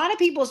 right? A lot of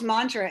people's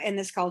mantra in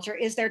this culture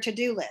is their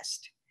to-do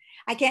list.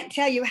 I can't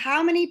tell you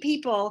how many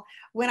people,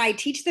 when I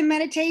teach them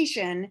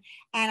meditation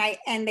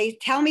and they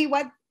tell me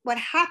what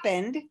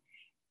happened,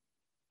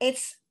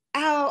 it's,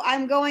 oh,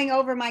 I'm going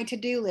over my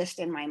to-do list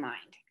in my mind.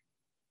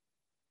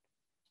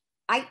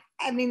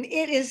 I mean,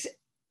 it is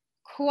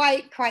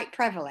quite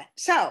prevalent.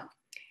 So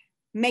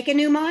make a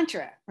new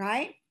mantra,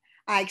 right?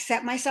 I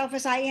accept myself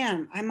as I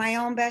am. I'm my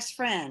own best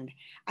friend.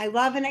 I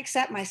love and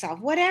accept myself.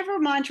 Whatever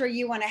mantra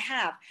you want to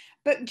have,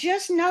 but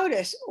just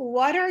notice,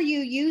 what are you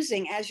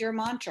using as your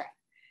mantra?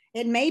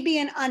 It may be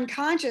an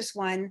unconscious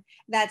one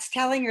that's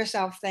telling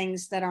yourself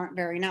things that aren't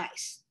very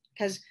nice,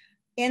 because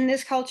in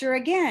this culture,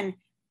 again,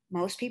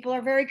 most people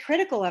are very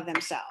critical of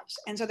themselves.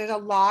 And so there's a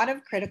lot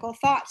of critical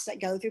thoughts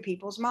that go through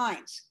people's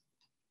minds.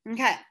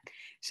 Okay,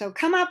 so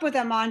come up with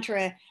a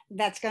mantra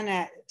that's going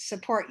to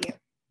support you.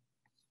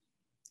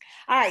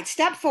 All right,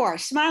 step 4,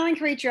 smile and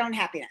create your own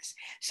happiness.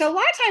 So a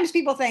lot of times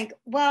people think,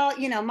 well,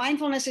 you know,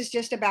 mindfulness is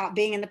just about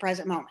being in the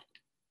present moment.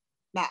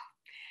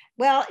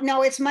 Well,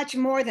 no, it's much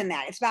more than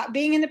that. It's about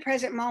being in the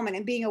present moment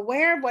and being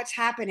aware of what's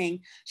happening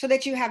so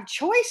that you have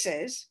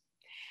choices.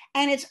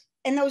 And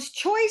those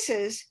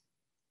choices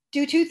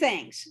do 2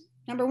 things.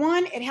 Number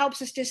 1, it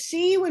helps us to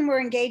see when we're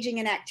engaging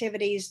in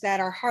activities that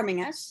are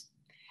harming us,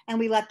 and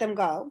we let them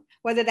go,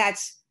 whether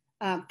that's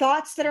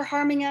thoughts that are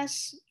harming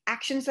us,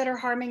 actions that are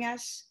harming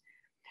us.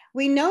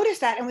 We notice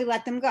that and we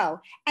let them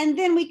go. And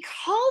then we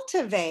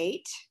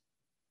cultivate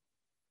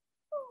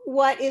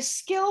what is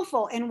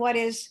skillful and what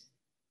is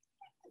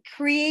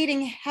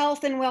creating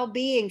health and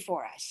well-being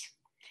for us.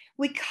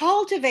 We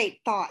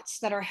cultivate thoughts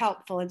that are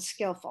helpful and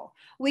skillful.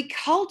 We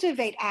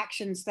cultivate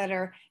actions that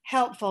are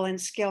helpful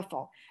and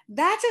skillful.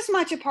 That's as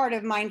much a part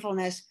of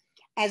mindfulness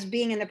as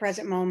being in the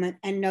present moment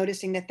and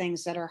noticing the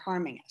things that are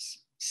harming us.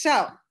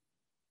 So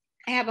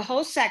I have a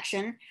whole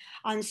section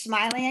on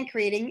smiling and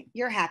creating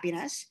your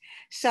happiness.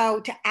 So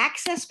to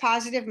access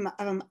positive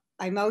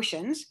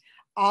emotions,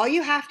 all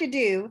you have to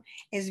do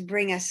is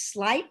bring a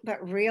slight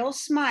but real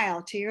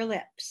smile to your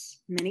lips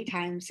many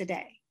times a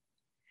day,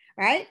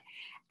 right?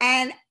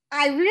 And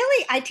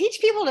I teach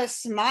people to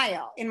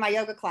smile in my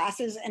yoga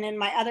classes and in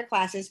my other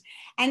classes,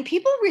 and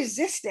people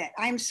resist it.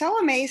 I'm so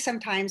amazed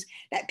sometimes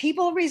that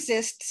people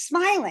resist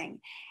smiling.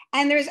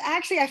 And there's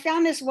actually, I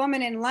found this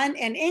woman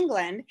in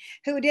England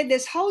who did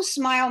this whole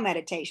smile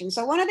meditation.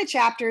 So one of the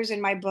chapters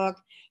in my book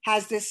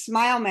has this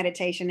smile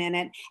meditation in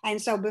it. And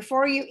so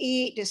before you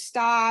eat, just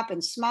stop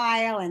and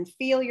smile and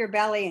feel your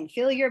belly and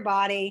feel your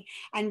body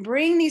and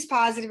bring these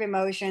positive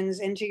emotions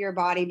into your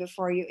body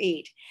before you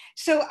eat.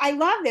 So I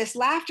love this.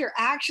 Laughter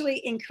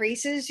actually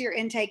increases your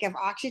intake of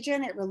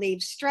oxygen. It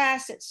relieves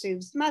stress. It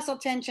soothes muscle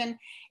tension,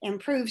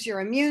 improves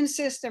your immune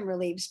system,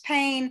 relieves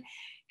pain,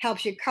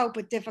 helps you cope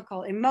with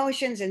difficult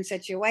emotions and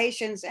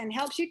situations, and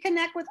helps you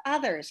connect with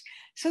others.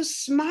 So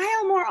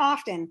smile more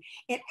often.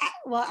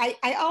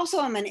 I also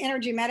am an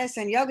energy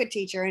medicine yoga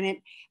teacher, and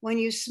when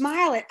you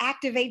smile, it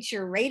activates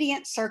your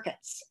radiant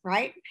circuits,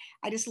 right?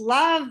 I just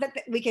love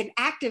that we can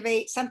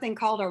activate something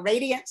called a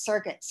radiant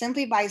circuit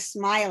simply by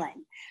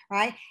smiling,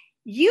 right?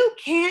 You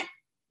can't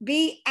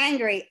be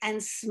angry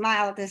and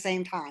smile at the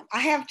same time.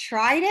 I have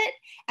tried it,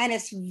 and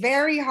it's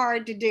very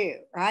hard to do,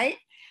 right?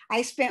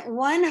 I spent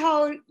one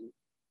whole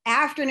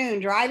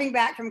afternoon driving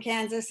back from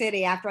Kansas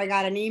City after I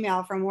got an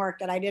email from work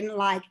that I didn't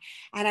like.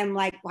 And I'm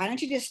like, why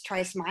don't you just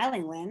try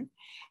smiling, Lynn?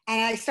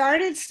 And I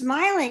started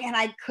smiling and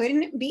I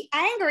couldn't be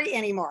angry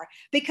anymore,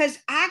 because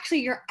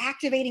actually you're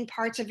activating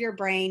parts of your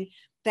brain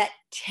that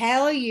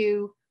tell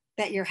you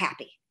that you're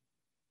happy.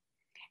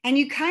 And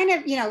you kind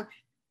of,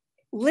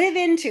 live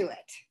into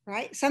it,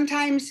 right?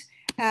 Sometimes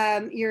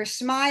your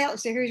smile.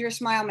 So here's your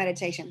smile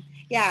meditation.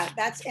 Yeah,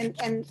 that's in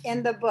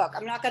the book.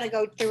 I'm not going to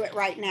go through it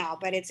right now,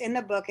 but it's in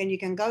the book and you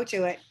can go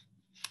to it.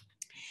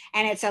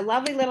 And it's a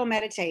lovely little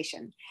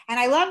meditation. And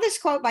I love this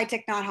quote by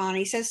Thich Nhat Hanh.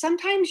 He says,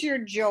 sometimes your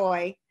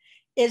joy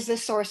is the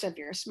source of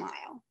your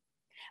smile.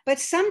 But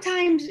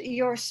sometimes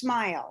your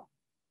smile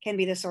can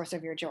be the source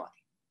of your joy.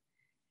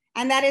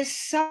 And that is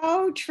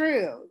so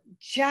true.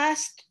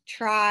 Just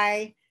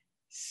try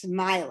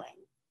smiling,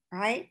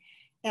 right?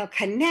 It'll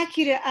connect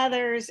you to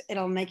others.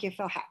 It'll make you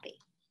feel happy.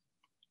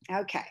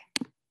 Okay.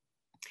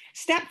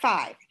 Step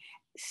 5,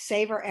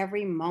 savor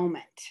every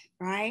moment,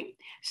 right?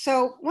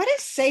 So what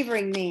does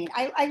savoring mean?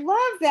 I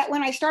love that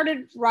when I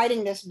started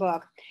writing this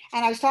book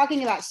and I was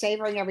talking about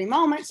savoring every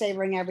moment,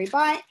 savoring every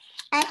bite,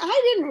 and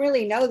I didn't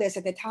really know this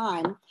at the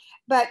time,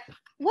 but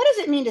what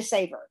does it mean to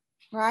savor,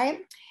 right?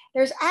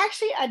 There's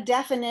actually a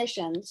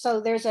definition. So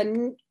there's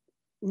a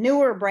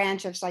newer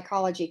branch of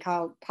psychology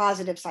called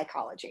positive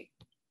psychology.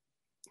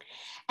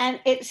 And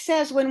it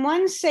says when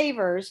one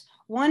savors,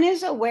 one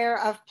is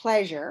aware of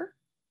pleasure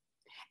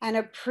and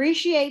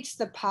appreciates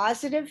the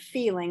positive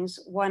feelings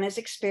one is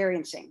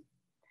experiencing.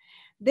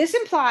 This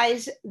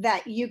implies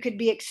that you could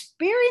be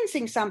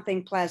experiencing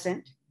something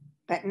pleasant,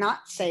 but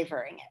not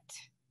savoring it,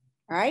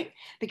 right?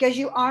 Because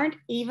you aren't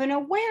even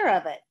aware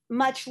of it,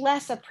 much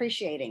less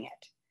appreciating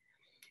it.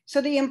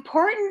 So the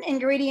important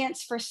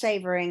ingredients for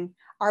savoring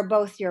are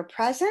both your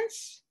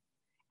presence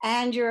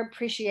and your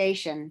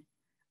appreciation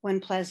when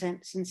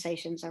pleasant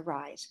sensations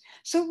arise.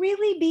 So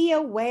really be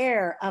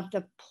aware of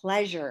the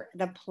pleasure,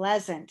 the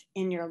pleasant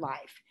in your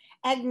life.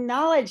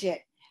 Acknowledge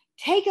it.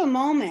 Take a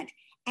moment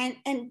and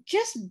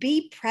just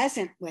be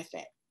present with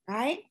it,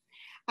 right?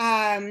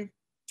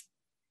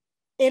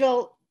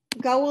 It'll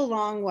go a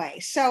long way.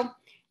 So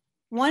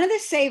one of the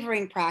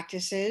savoring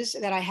practices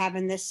that I have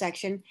in this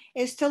section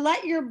is to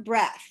let your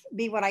breath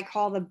be what I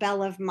call the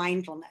bell of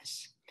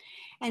mindfulness.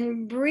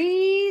 And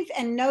breathe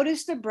and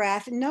notice the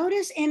breath.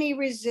 Notice any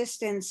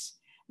resistance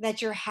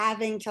that you're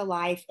having to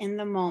life in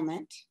the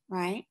moment,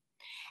 right?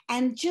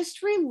 And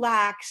just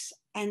relax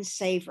and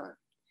savor.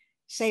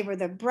 Savor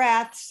the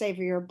breath,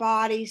 savor your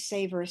body,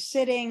 savor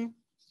sitting.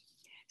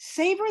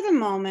 Savor the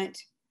moment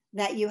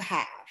that you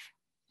have,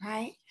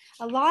 right?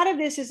 A lot of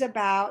this is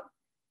about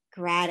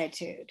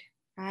gratitude,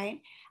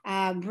 right?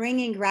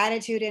 Bringing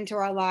gratitude into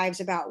our lives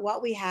about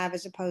what we have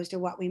as opposed to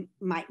what we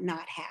might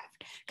not have.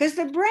 Because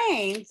the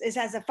brain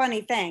has a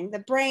funny thing. The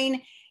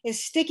brain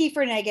is sticky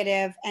for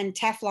negative and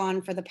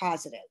Teflon for the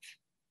positive,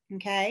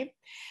 okay?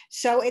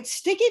 So it's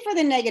sticky for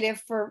the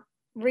negative for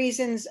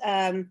reasons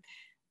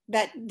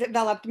that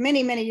developed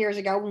many, many years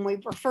ago when we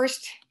were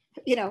first,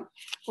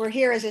 we're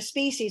here as a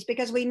species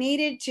because we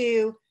needed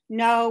to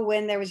know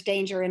when there was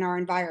danger in our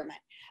environment.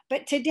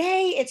 But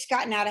today it's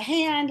gotten out of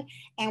hand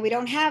and we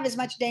don't have as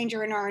much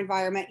danger in our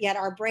environment, yet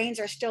our brains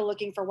are still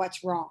looking for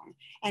what's wrong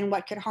and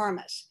what could harm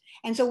us.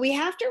 And so we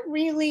have to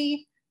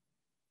really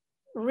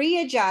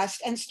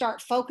readjust and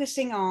start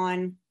focusing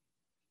on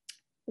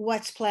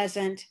what's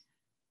pleasant,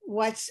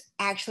 what's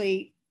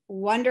actually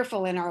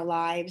wonderful in our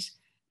lives,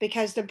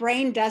 because the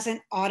brain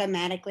doesn't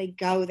automatically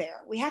go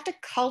there. We have to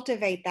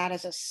cultivate that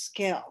as a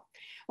skill.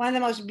 One of the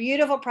most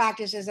beautiful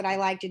practices that I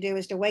like to do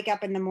is to wake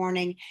up in the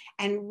morning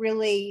and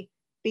really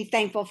be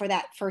thankful for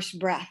that first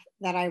breath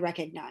that I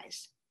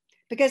recognize,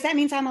 because that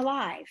means I'm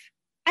alive.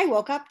 I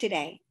woke up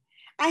today.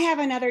 I have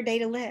another day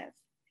to live.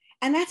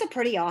 And that's a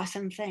pretty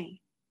awesome thing,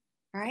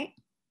 right?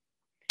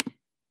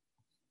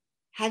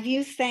 Have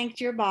you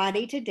thanked your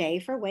body today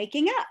for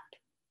waking up?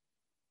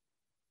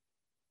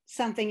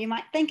 Something you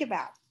might think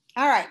about.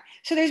 All right,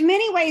 so there's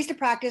many ways to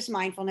practice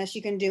mindfulness.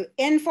 You can do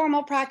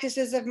informal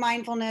practices of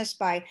mindfulness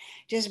by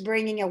just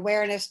bringing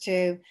awareness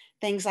to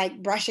things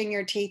like brushing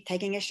your teeth,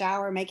 taking a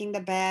shower, making the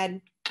bed,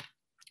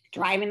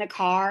 driving the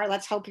car.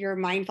 Let's hope you're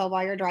mindful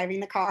while you're driving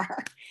the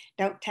car.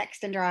 Don't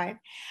text and drive.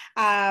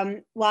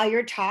 While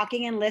you're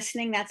talking and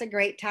listening, that's a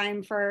great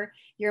time for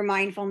your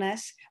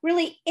mindfulness.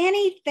 Really,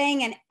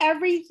 anything and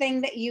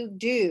everything that you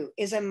do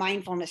is a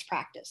mindfulness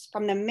practice.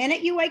 From the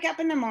minute you wake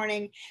up in the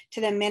morning to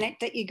the minute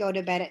that you go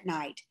to bed at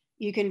night,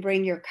 you can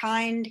bring your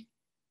kind,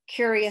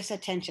 curious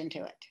attention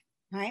to it,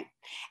 right?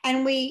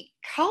 And we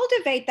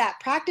cultivate that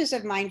practice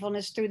of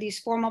mindfulness through these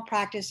formal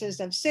practices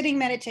of sitting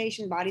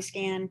meditation, body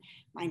scan,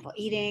 mindful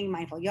eating,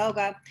 mindful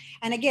yoga.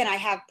 And again, I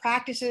have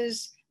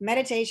practices,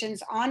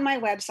 meditations on my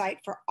website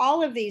for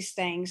all of these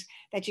things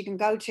that you can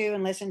go to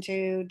and listen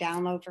to,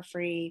 download for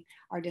free,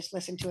 or just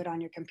listen to it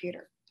on your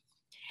computer.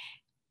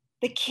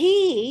 The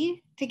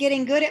key to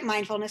getting good at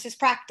mindfulness is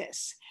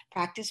practice.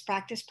 Practice,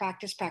 practice,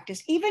 practice,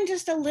 practice, even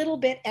just a little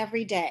bit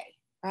every day,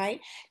 right?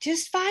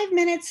 Just 5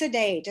 minutes a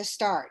day to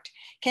start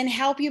can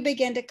help you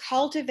begin to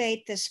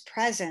cultivate this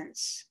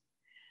presence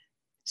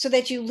so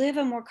that you live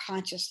a more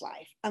conscious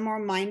life, a more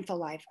mindful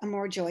life, a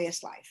more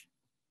joyous life.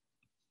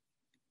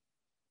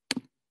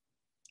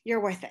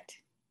 You're worth it.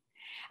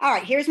 All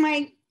right, here's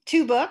my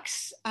 2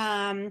 books,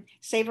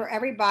 Savor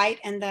Every Bite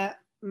and the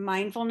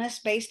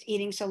Mindfulness-Based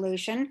Eating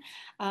Solution,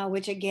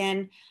 which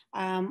again,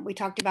 we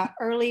talked about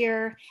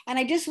earlier. And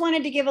I just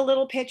wanted to give a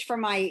little pitch for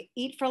my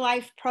Eat for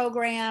Life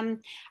program.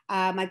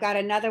 I've got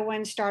another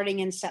one starting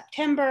in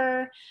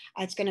September.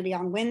 It's going to be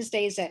on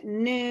Wednesdays at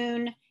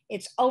noon.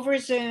 It's over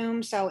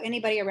Zoom, so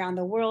anybody around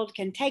the world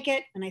can take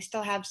it. And I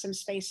still have some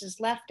spaces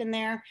left in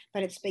there,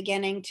 but it's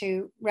beginning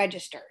to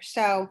register.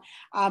 So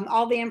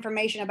all the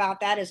information about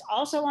that is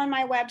also on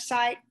my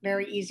website,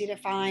 very easy to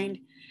find.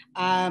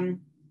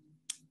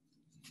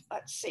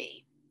 Let's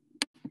see.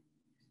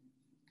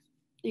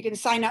 You can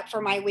sign up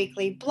for my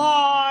weekly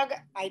blog.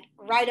 I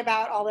write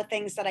about all the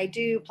things that I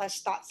do,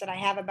 plus thoughts that I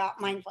have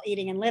about mindful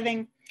eating and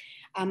living.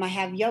 I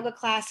have yoga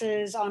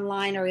classes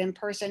online or in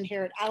person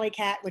here at Alley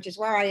Cat, which is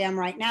where I am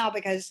right now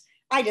because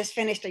I just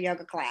finished a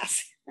yoga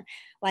class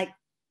like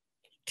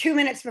 2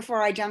 minutes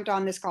before I jumped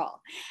on this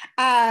call.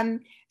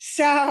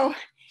 So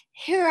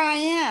here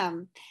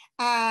I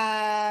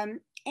am.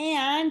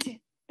 And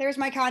there's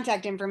my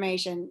contact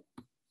information,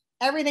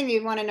 everything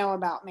you'd want to know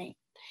about me.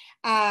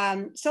 So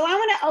I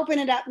want to open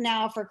it up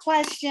now for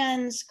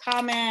questions,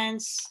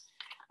 comments,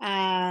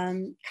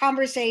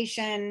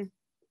 conversation,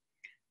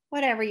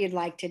 whatever you'd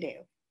like to do.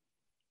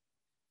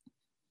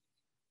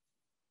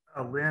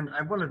 Lynn,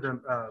 I wanted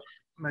to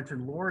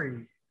mention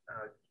Lori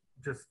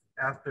just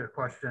asked a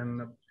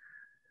question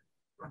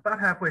about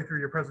halfway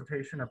through your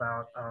presentation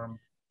about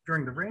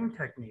during the RAIN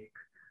technique.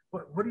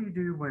 What do you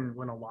do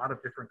when a lot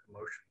of different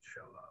emotions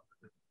show up?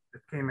 It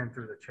came in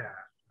through the chat.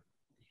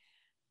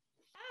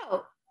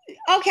 Oh,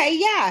 okay,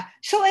 yeah.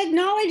 So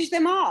acknowledge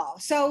them all.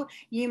 So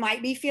you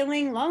might be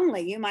feeling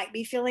lonely. You might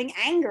be feeling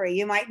angry.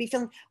 You might be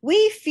feeling,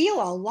 we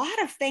feel a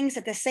lot of things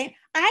at the same,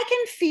 I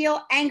can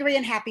feel angry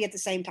and happy at the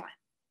same time.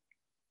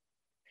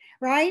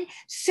 Right?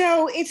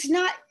 So it's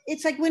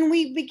like when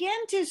we begin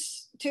to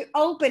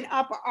open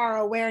up our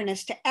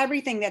awareness to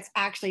everything that's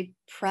actually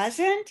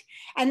present.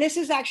 And this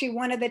is actually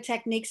one of the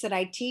techniques that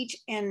I teach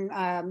in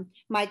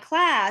my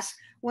class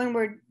when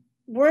we're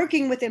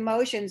working with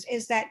emotions,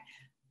 is that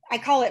I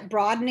call it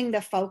broadening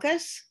the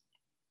focus.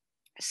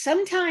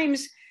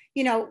 Sometimes,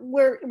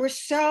 we're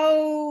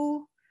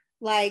so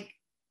like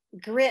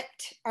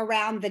gripped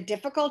around the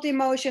difficult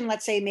emotion.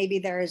 Let's say maybe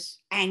there's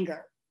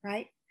anger,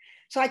 right?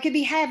 So I could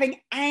be having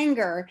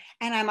anger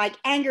and I'm like,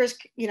 anger's,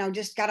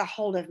 just got a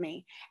hold of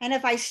me. And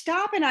if I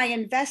stop and I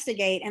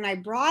investigate and I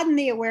broaden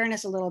the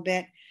awareness a little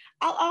bit,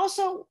 I'll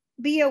also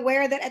be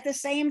aware that at the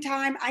same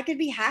time, I could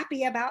be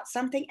happy about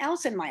something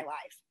else in my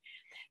life.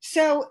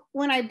 So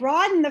when I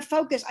broaden the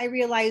focus, I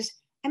realize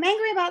I'm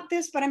angry about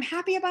this, but I'm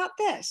happy about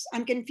this.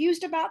 I'm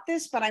confused about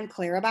this, but I'm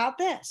clear about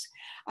this.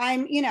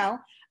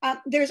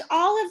 There's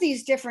all of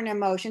these different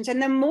emotions.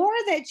 And the more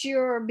that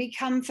you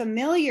become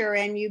familiar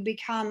and you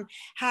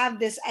have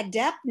this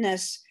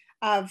adeptness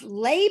of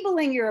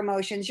labeling your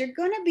emotions, you're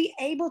going to be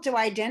able to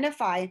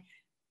identify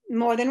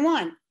more than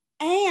one.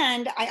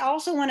 And I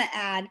also want to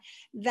add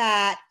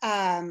that,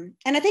 and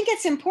I think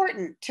it's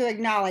important to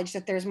acknowledge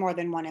that there's more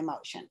than one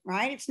emotion,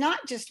 right? It's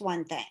not just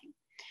one thing.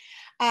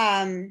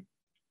 And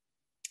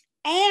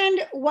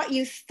what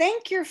you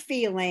think you're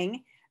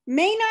feeling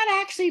may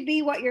not actually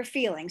be what you're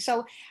feeling.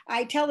 So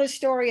I tell this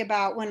story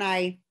about when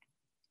I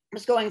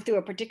was going through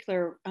a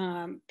particular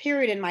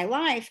period in my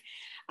life,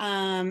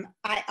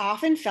 I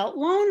often felt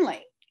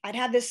lonely. I'd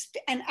have this,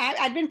 and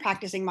I'd been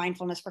practicing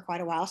mindfulness for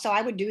quite a while. So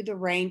I would do the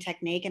RAIN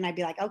technique and I'd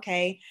be like,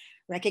 okay,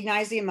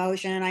 recognize the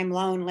emotion, I'm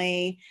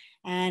lonely,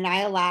 and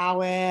I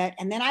allow it.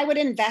 And then I would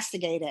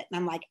investigate it. And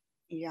I'm like,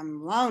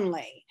 I'm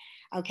lonely.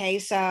 Okay,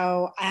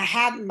 so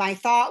my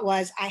thought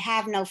was, I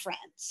have no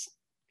friends.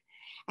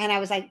 And I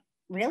was like,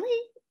 really?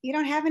 You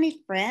don't have any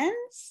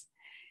friends?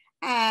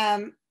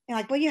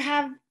 Like, well, you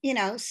have,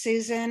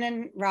 Susan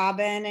and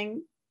Robin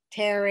and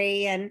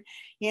Terry and,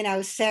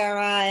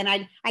 Sarah. And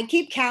I'd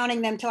keep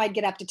counting them till I'd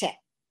get up to 10.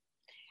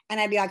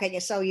 And I'd be like, okay,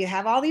 so you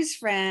have all these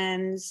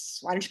friends.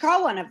 Why don't you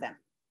call one of them?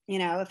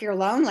 If you're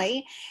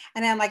lonely.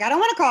 And I'm like, I don't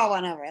want to call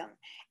one of them.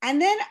 And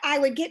then I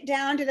would get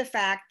down to the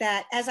fact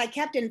that as I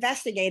kept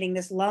investigating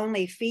this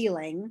lonely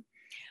feeling,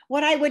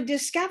 what I would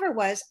discover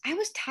was I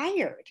was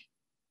tired.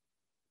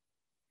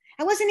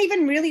 I wasn't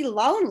even really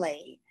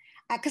lonely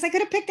because I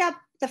could have picked up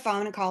the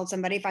phone and called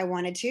somebody if I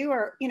wanted to,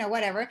 or,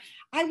 whatever.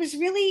 I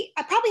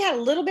probably had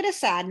a little bit of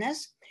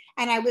sadness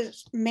and I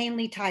was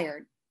mainly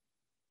tired.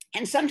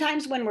 And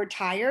sometimes when we're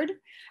tired,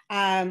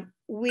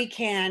 we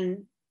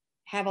can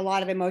have a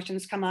lot of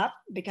emotions come up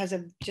because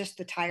of just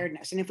the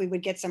tiredness. And if we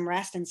would get some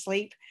rest and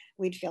sleep,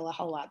 we'd feel a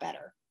whole lot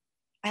better.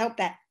 I hope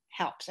that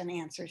helps and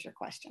answers your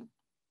question.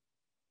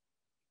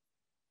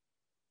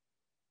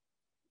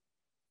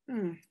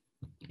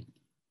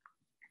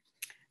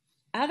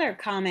 Other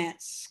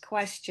comments,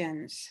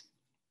 questions?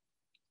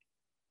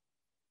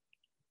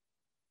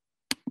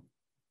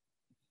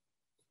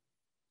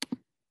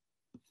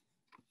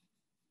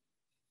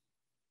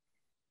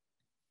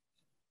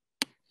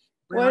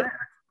 What?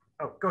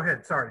 Oh, go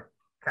ahead. Sorry,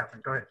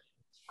 Catherine, go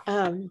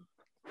ahead.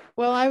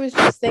 Well, I was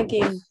just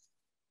thinking,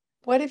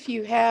 what if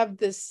you have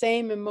the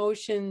same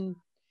emotion,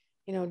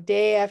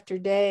 day after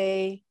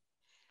day?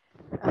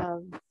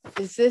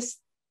 Is this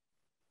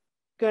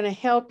going to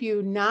help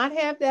you not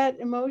have that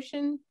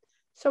emotion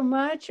so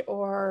much?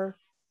 Or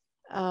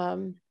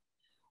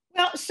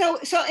Well, so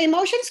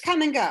emotions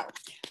come and go,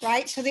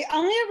 right? So the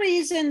only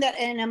reason that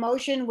an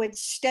emotion would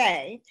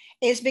stay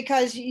is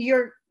because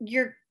there's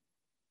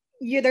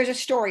a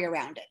story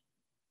around it.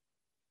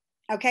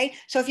 Okay,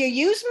 so if you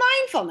use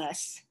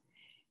mindfulness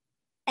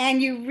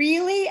and you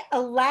really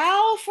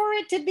allow for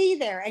it to be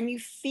there and you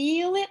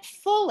feel it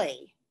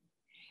fully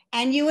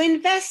and you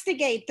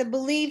investigate the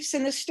beliefs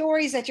and the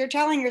stories that you're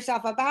telling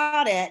yourself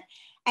about it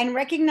and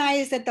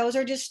recognize that those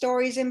are just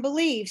stories and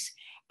beliefs,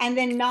 and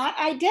then not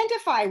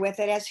identify with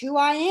it as who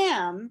I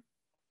am,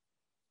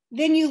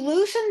 then you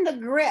loosen the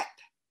grip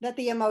that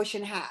the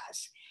emotion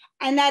has.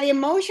 And that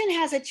emotion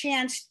has a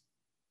chance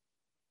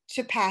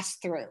to pass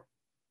through.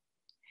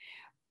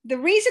 The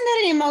reason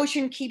that an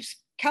emotion keeps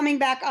coming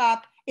back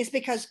up is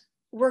because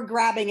we're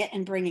grabbing it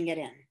and bringing it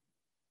in.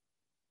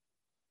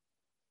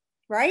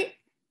 Right?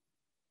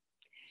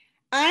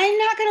 I'm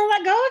not going to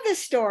let go of this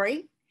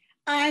story.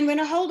 I'm going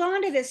to hold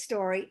on to this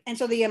story. And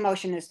so the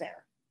emotion is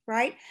there,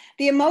 right?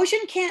 The emotion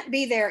can't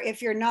be there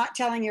if you're not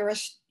telling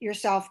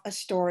yourself a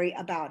story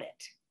about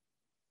it.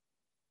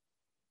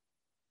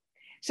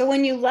 So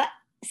when you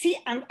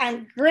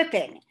I'm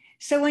gripping.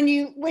 So when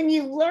you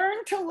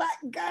learn to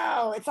let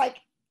go, it's like,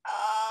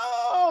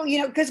 oh,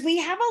 because we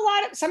have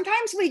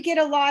sometimes we get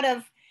a lot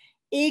of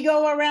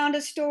ego around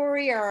a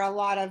story, or a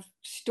lot of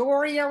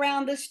story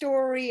around the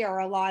story, or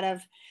a lot of,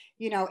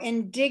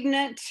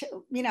 indignant,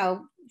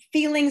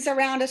 feelings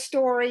around a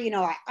story.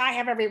 I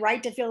have every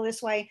right to feel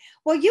this way.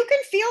 Well, you can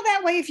feel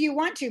that way if you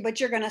want to, but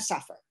you're going to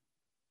suffer,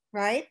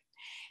 right?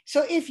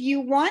 So if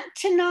you want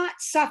to not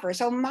suffer,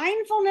 so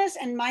mindfulness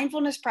and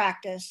mindfulness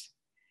practice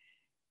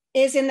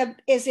is in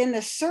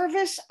the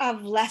service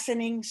of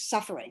lessening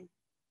suffering.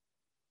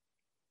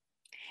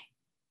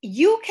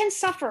 You can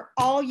suffer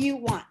all you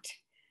want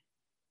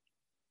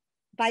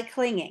by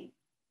clinging.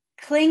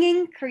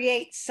 Clinging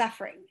creates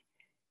suffering.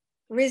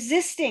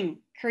 Resisting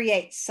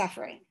creates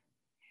suffering.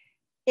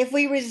 If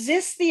we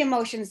resist the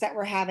emotions that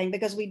we're having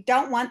because we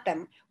don't want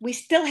them, we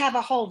still have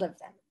a hold of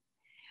them.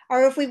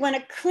 Or if we want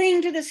to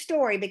cling to the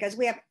story because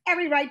we have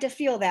every right to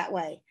feel that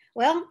way,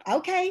 well,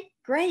 okay,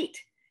 great.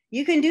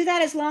 You can do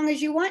that as long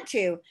as you want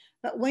to.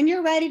 But when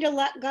you're ready to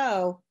let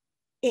go,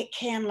 it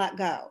can let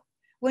go.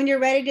 When you're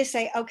ready to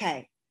say,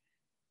 okay,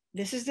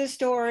 this is the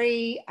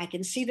story. I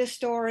can see the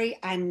story.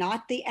 I'm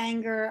not the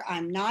anger.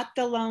 I'm not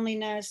the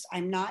loneliness.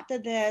 I'm not the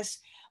this.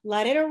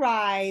 Let it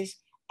arise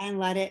and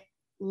let it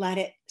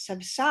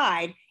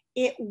subside.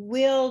 It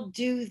will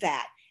do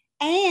that.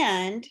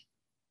 And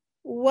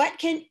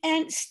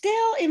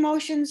still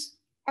emotions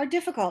are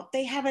difficult.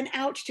 They have an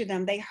ouch to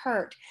them. They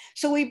hurt.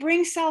 So we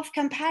bring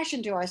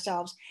self-compassion to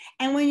ourselves.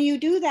 And when you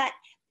do that,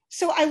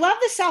 so I love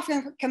the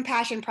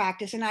self-compassion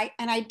practice. And I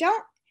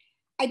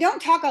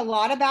don't talk a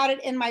lot about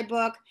it in my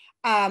book,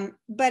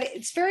 but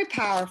it's very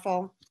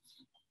powerful.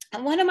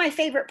 And one of my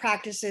favorite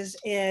practices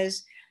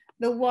is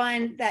the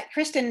one that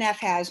Kristen Neff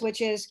has,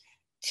 which is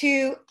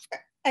to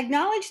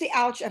acknowledge the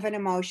ouch of an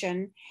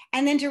emotion,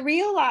 and then to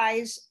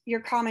realize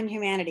your common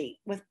humanity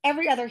with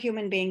every other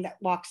human being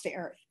that walks the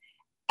earth.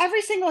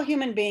 Every single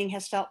human being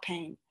has felt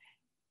pain,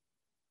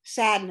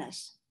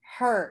 sadness,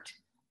 hurt,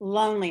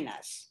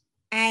 loneliness,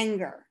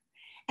 anger.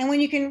 And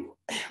when you can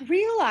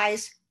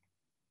realize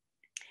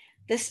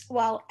this,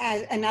 well,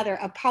 as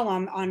a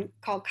poem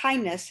called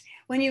Kindness,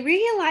 when you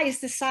realize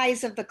the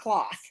size of the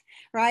cloth,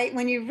 right?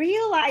 When you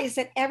realize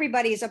that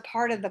everybody is a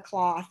part of the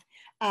cloth,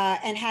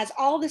 and has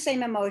all the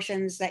same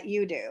emotions that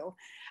you do,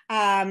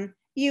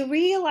 you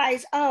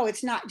realize, oh,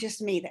 it's not just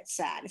me that's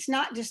sad. It's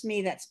not just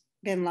me that's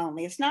been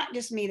lonely. It's not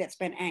just me that's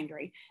been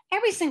angry.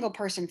 Every single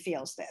person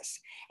feels this.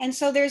 And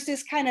so there's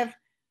this kind of,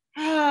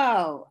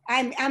 oh,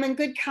 I'm in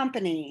good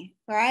company,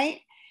 right?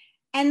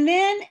 And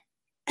then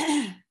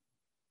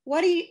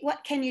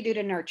what can you do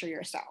to nurture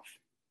yourself,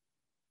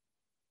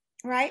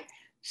 right?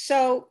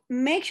 So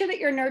make sure that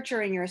you're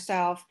nurturing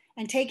yourself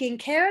and taking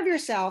care of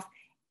yourself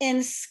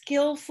in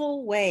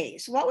skillful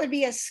ways. What would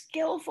be a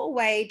skillful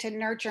way to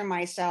nurture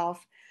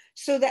myself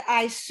so that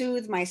I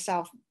soothe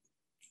myself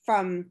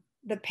from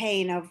the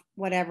pain of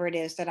whatever it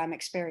is that I'm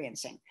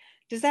experiencing?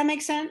 Does that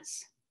make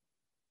sense?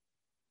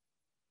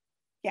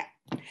 Yeah.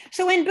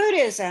 So in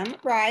Buddhism,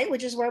 right,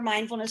 which is where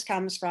mindfulness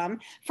comes from,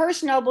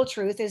 first noble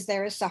truth is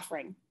there is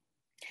suffering.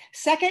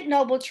 Second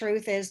noble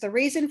truth is the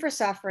reason for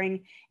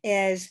suffering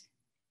is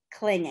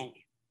clinging.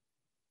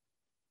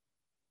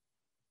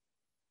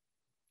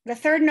 The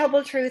third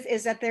noble truth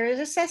is that there is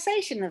a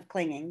cessation of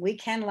clinging. We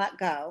can let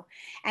go.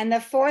 And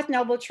the fourth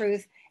noble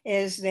truth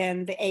is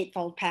then the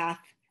Eightfold Path,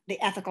 the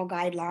ethical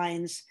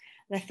guidelines,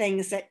 the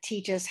things that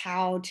teach us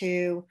how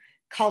to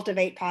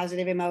cultivate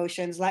positive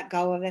emotions, let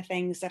go of the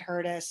things that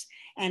hurt us,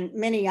 and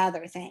many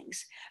other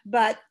things.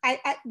 But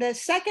the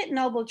second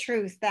noble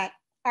truth, that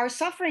our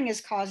suffering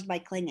is caused by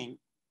clinging,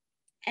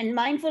 and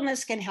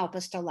mindfulness can help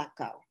us to let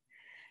go.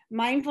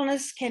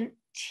 Mindfulness can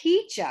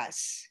teach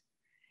us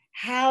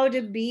how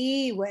to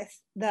be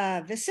with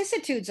the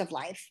vicissitudes of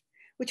life,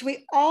 which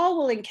we all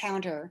will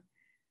encounter,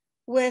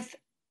 with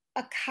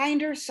a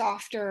kinder,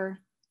 softer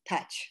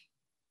touch,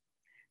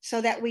 so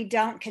that we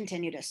don't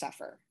continue to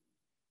suffer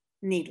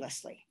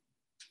needlessly.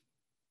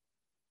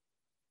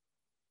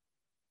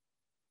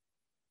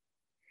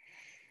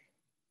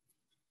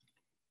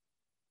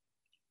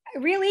 I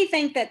really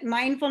think that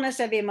mindfulness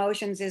of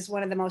emotions is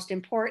one of the most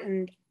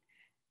important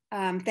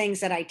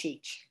things that I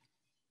teach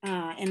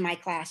in my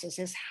classes,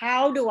 is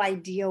how do I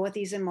deal with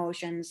these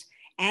emotions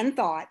and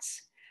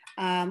thoughts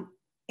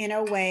in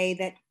a way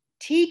that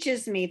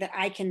teaches me that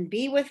I can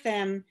be with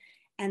them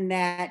and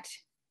that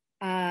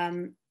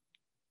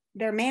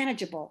they're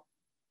manageable,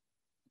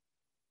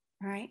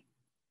 right?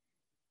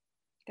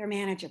 They're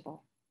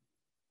manageable.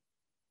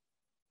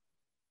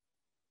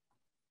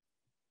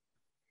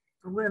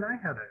 So Lynn, I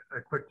had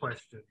a quick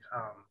question.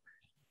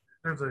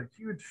 There's a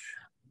huge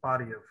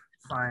body of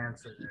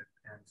science and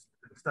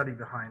study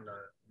behind the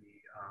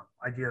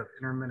idea of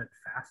intermittent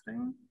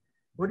fasting.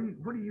 What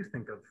do you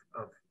think of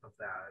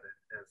that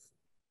as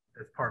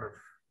part of,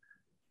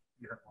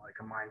 you know, like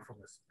a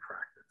mindfulness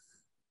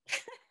practice?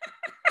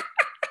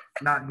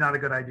 Not a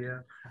good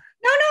idea.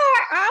 No,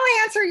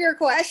 I'll answer your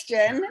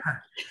question.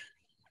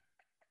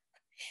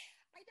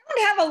 I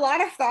don't have a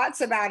lot of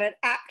thoughts about it,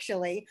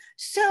 actually.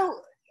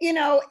 So, you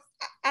know,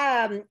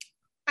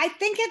 I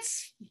think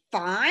it's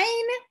fine,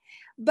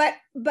 but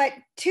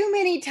too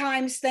many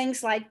times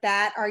things like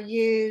that are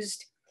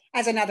used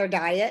as another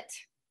diet,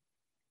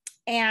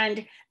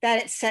 and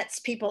that it sets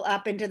people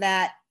up into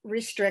that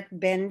restrict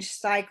binge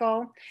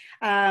cycle.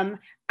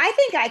 I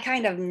think I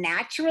kind of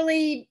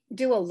naturally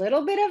do a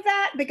little bit of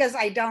that because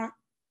I don't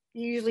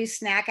usually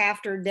snack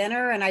after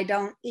dinner and I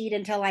don't eat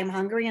until I'm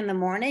hungry in the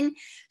morning.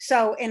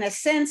 So in a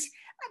sense,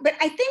 but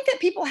I think that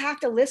people have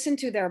to listen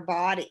to their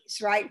bodies,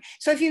 right?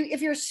 So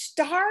if you're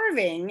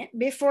starving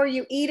before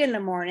you eat in the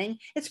morning,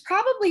 it's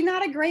probably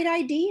not a great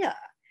idea.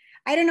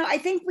 I don't know. I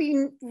think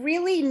we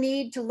really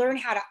need to learn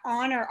how to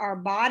honor our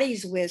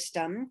body's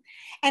wisdom.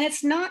 And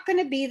it's not going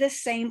to be the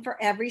same for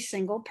every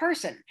single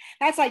person.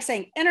 That's like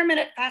saying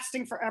intermittent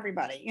fasting for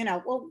everybody. You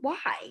know, well,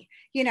 why?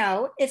 You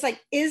know, it's like,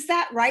 is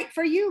that right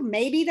for you?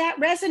 Maybe that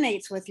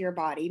resonates with your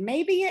body.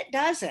 Maybe it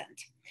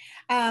doesn't.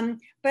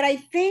 But I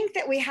think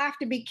that we have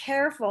to be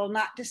careful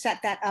not to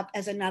set that up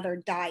as another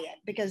diet,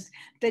 because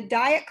the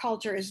diet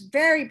culture is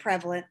very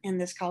prevalent in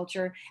this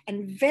culture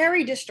and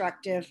very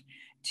destructive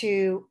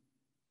to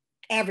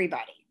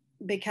everybody,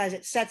 because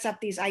it sets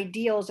up these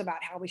ideals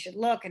about how we should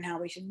look and how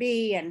we should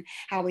be and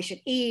how we should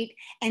eat,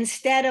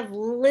 instead of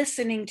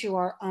listening to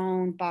our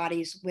own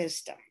body's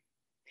wisdom.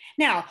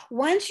 Now,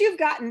 once you've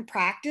gotten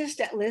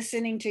practiced at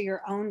listening to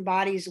your own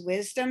body's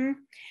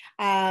wisdom,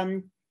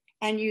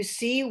 and you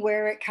see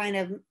where it kind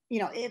of, you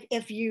know,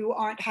 if you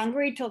aren't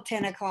hungry till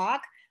 10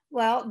 o'clock,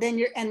 well, then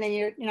you're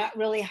not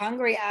really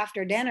hungry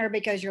after dinner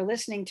because you're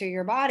listening to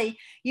your body,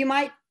 you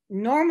might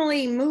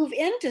normally move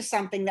into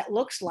something that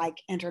looks like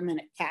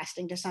intermittent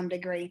fasting to some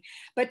degree.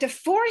 But to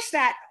force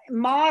that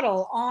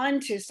model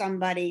onto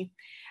somebody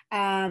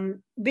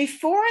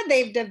before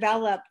they've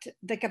developed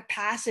the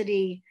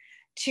capacity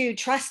to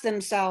trust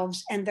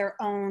themselves and their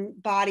own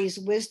body's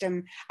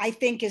wisdom, I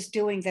think is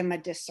doing them a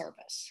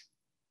disservice.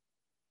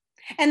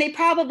 And they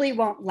probably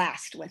won't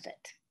last with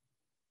it.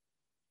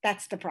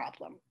 That's the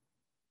problem,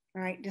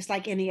 right? Just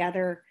like any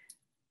other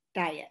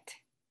diet,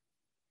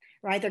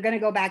 right? They're going to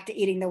go back to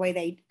eating the way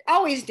they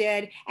always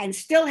did and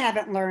still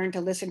haven't learned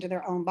to listen to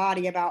their own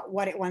body about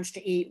what it wants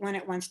to eat, when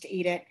it wants to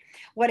eat it,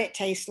 what it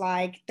tastes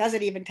like, does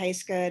it even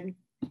taste good,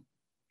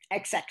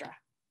 etc.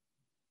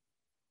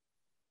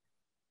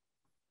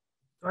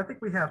 So I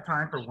think we have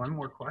time for one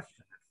more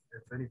question.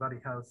 If anybody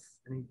has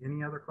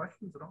any other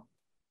questions at all.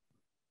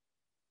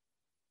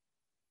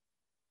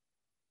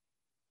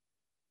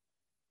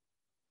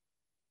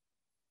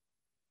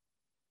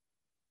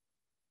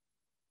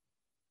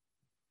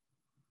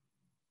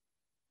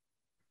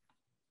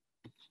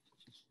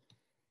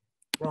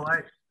 Well,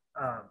 I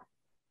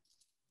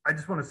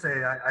just want to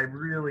say I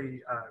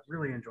really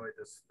enjoyed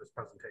this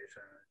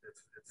presentation.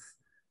 It's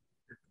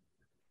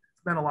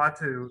meant a lot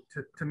to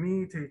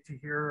me to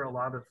hear a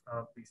lot of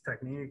these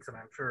techniques, and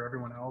I'm sure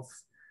everyone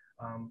else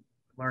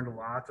learned a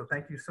lot. So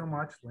thank you so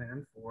much,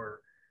 Lynn,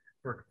 for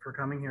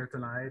coming here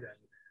tonight.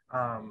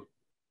 And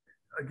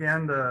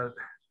again, the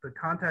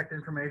contact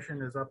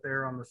information is up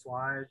there on the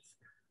slides.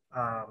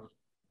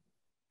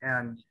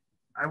 And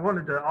I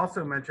wanted to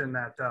also mention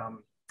that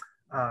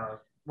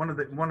one of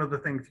the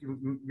things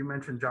you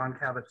mentioned, John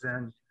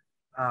Kabat-Zinn.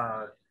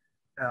 I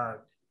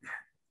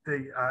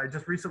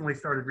just recently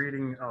started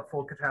reading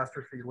Full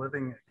Catastrophe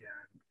Living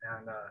again,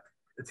 and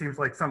it seems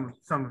like some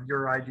of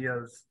your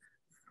ideas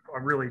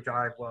really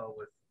jive well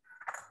with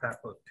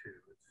that book too.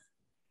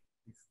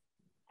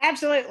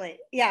 Absolutely,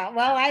 yeah.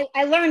 Well,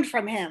 I learned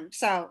from him,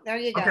 so there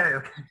you go. Okay.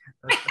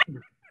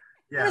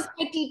 Yeah. He was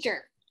my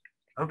teacher.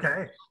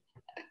 Okay.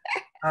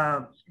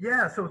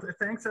 Yeah, so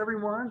thanks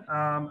everyone.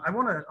 I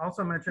want to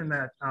also mention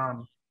that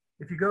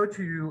if you go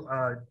to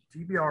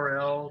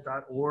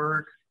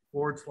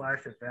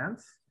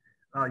dbrl.org/events,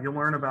 you'll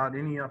learn about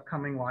any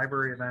upcoming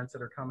library events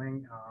that are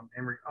coming,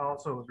 and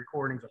also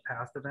recordings of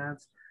past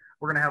events.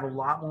 We're going to have a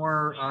lot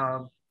more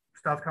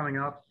stuff coming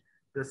up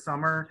this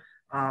summer.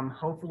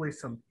 Hopefully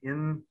some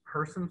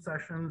in-person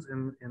sessions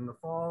in the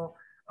fall.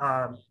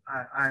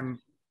 I'm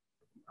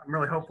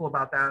really hopeful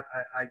about that.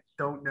 I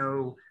don't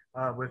know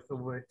with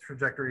the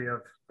trajectory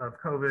of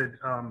COVID,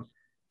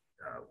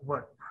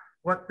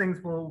 what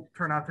things will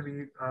turn out to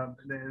be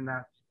in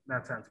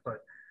that sense.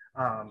 But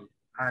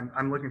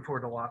I'm looking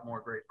forward to a lot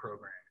more great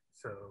programming.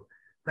 So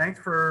thanks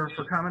for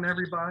coming,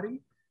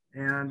 everybody,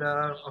 and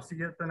I'll see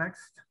you at the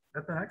next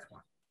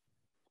one.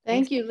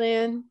 Thank you,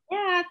 Lynn.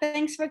 Yeah,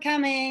 thanks for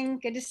coming.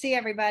 Good to see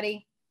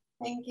everybody.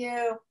 Thank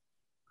you.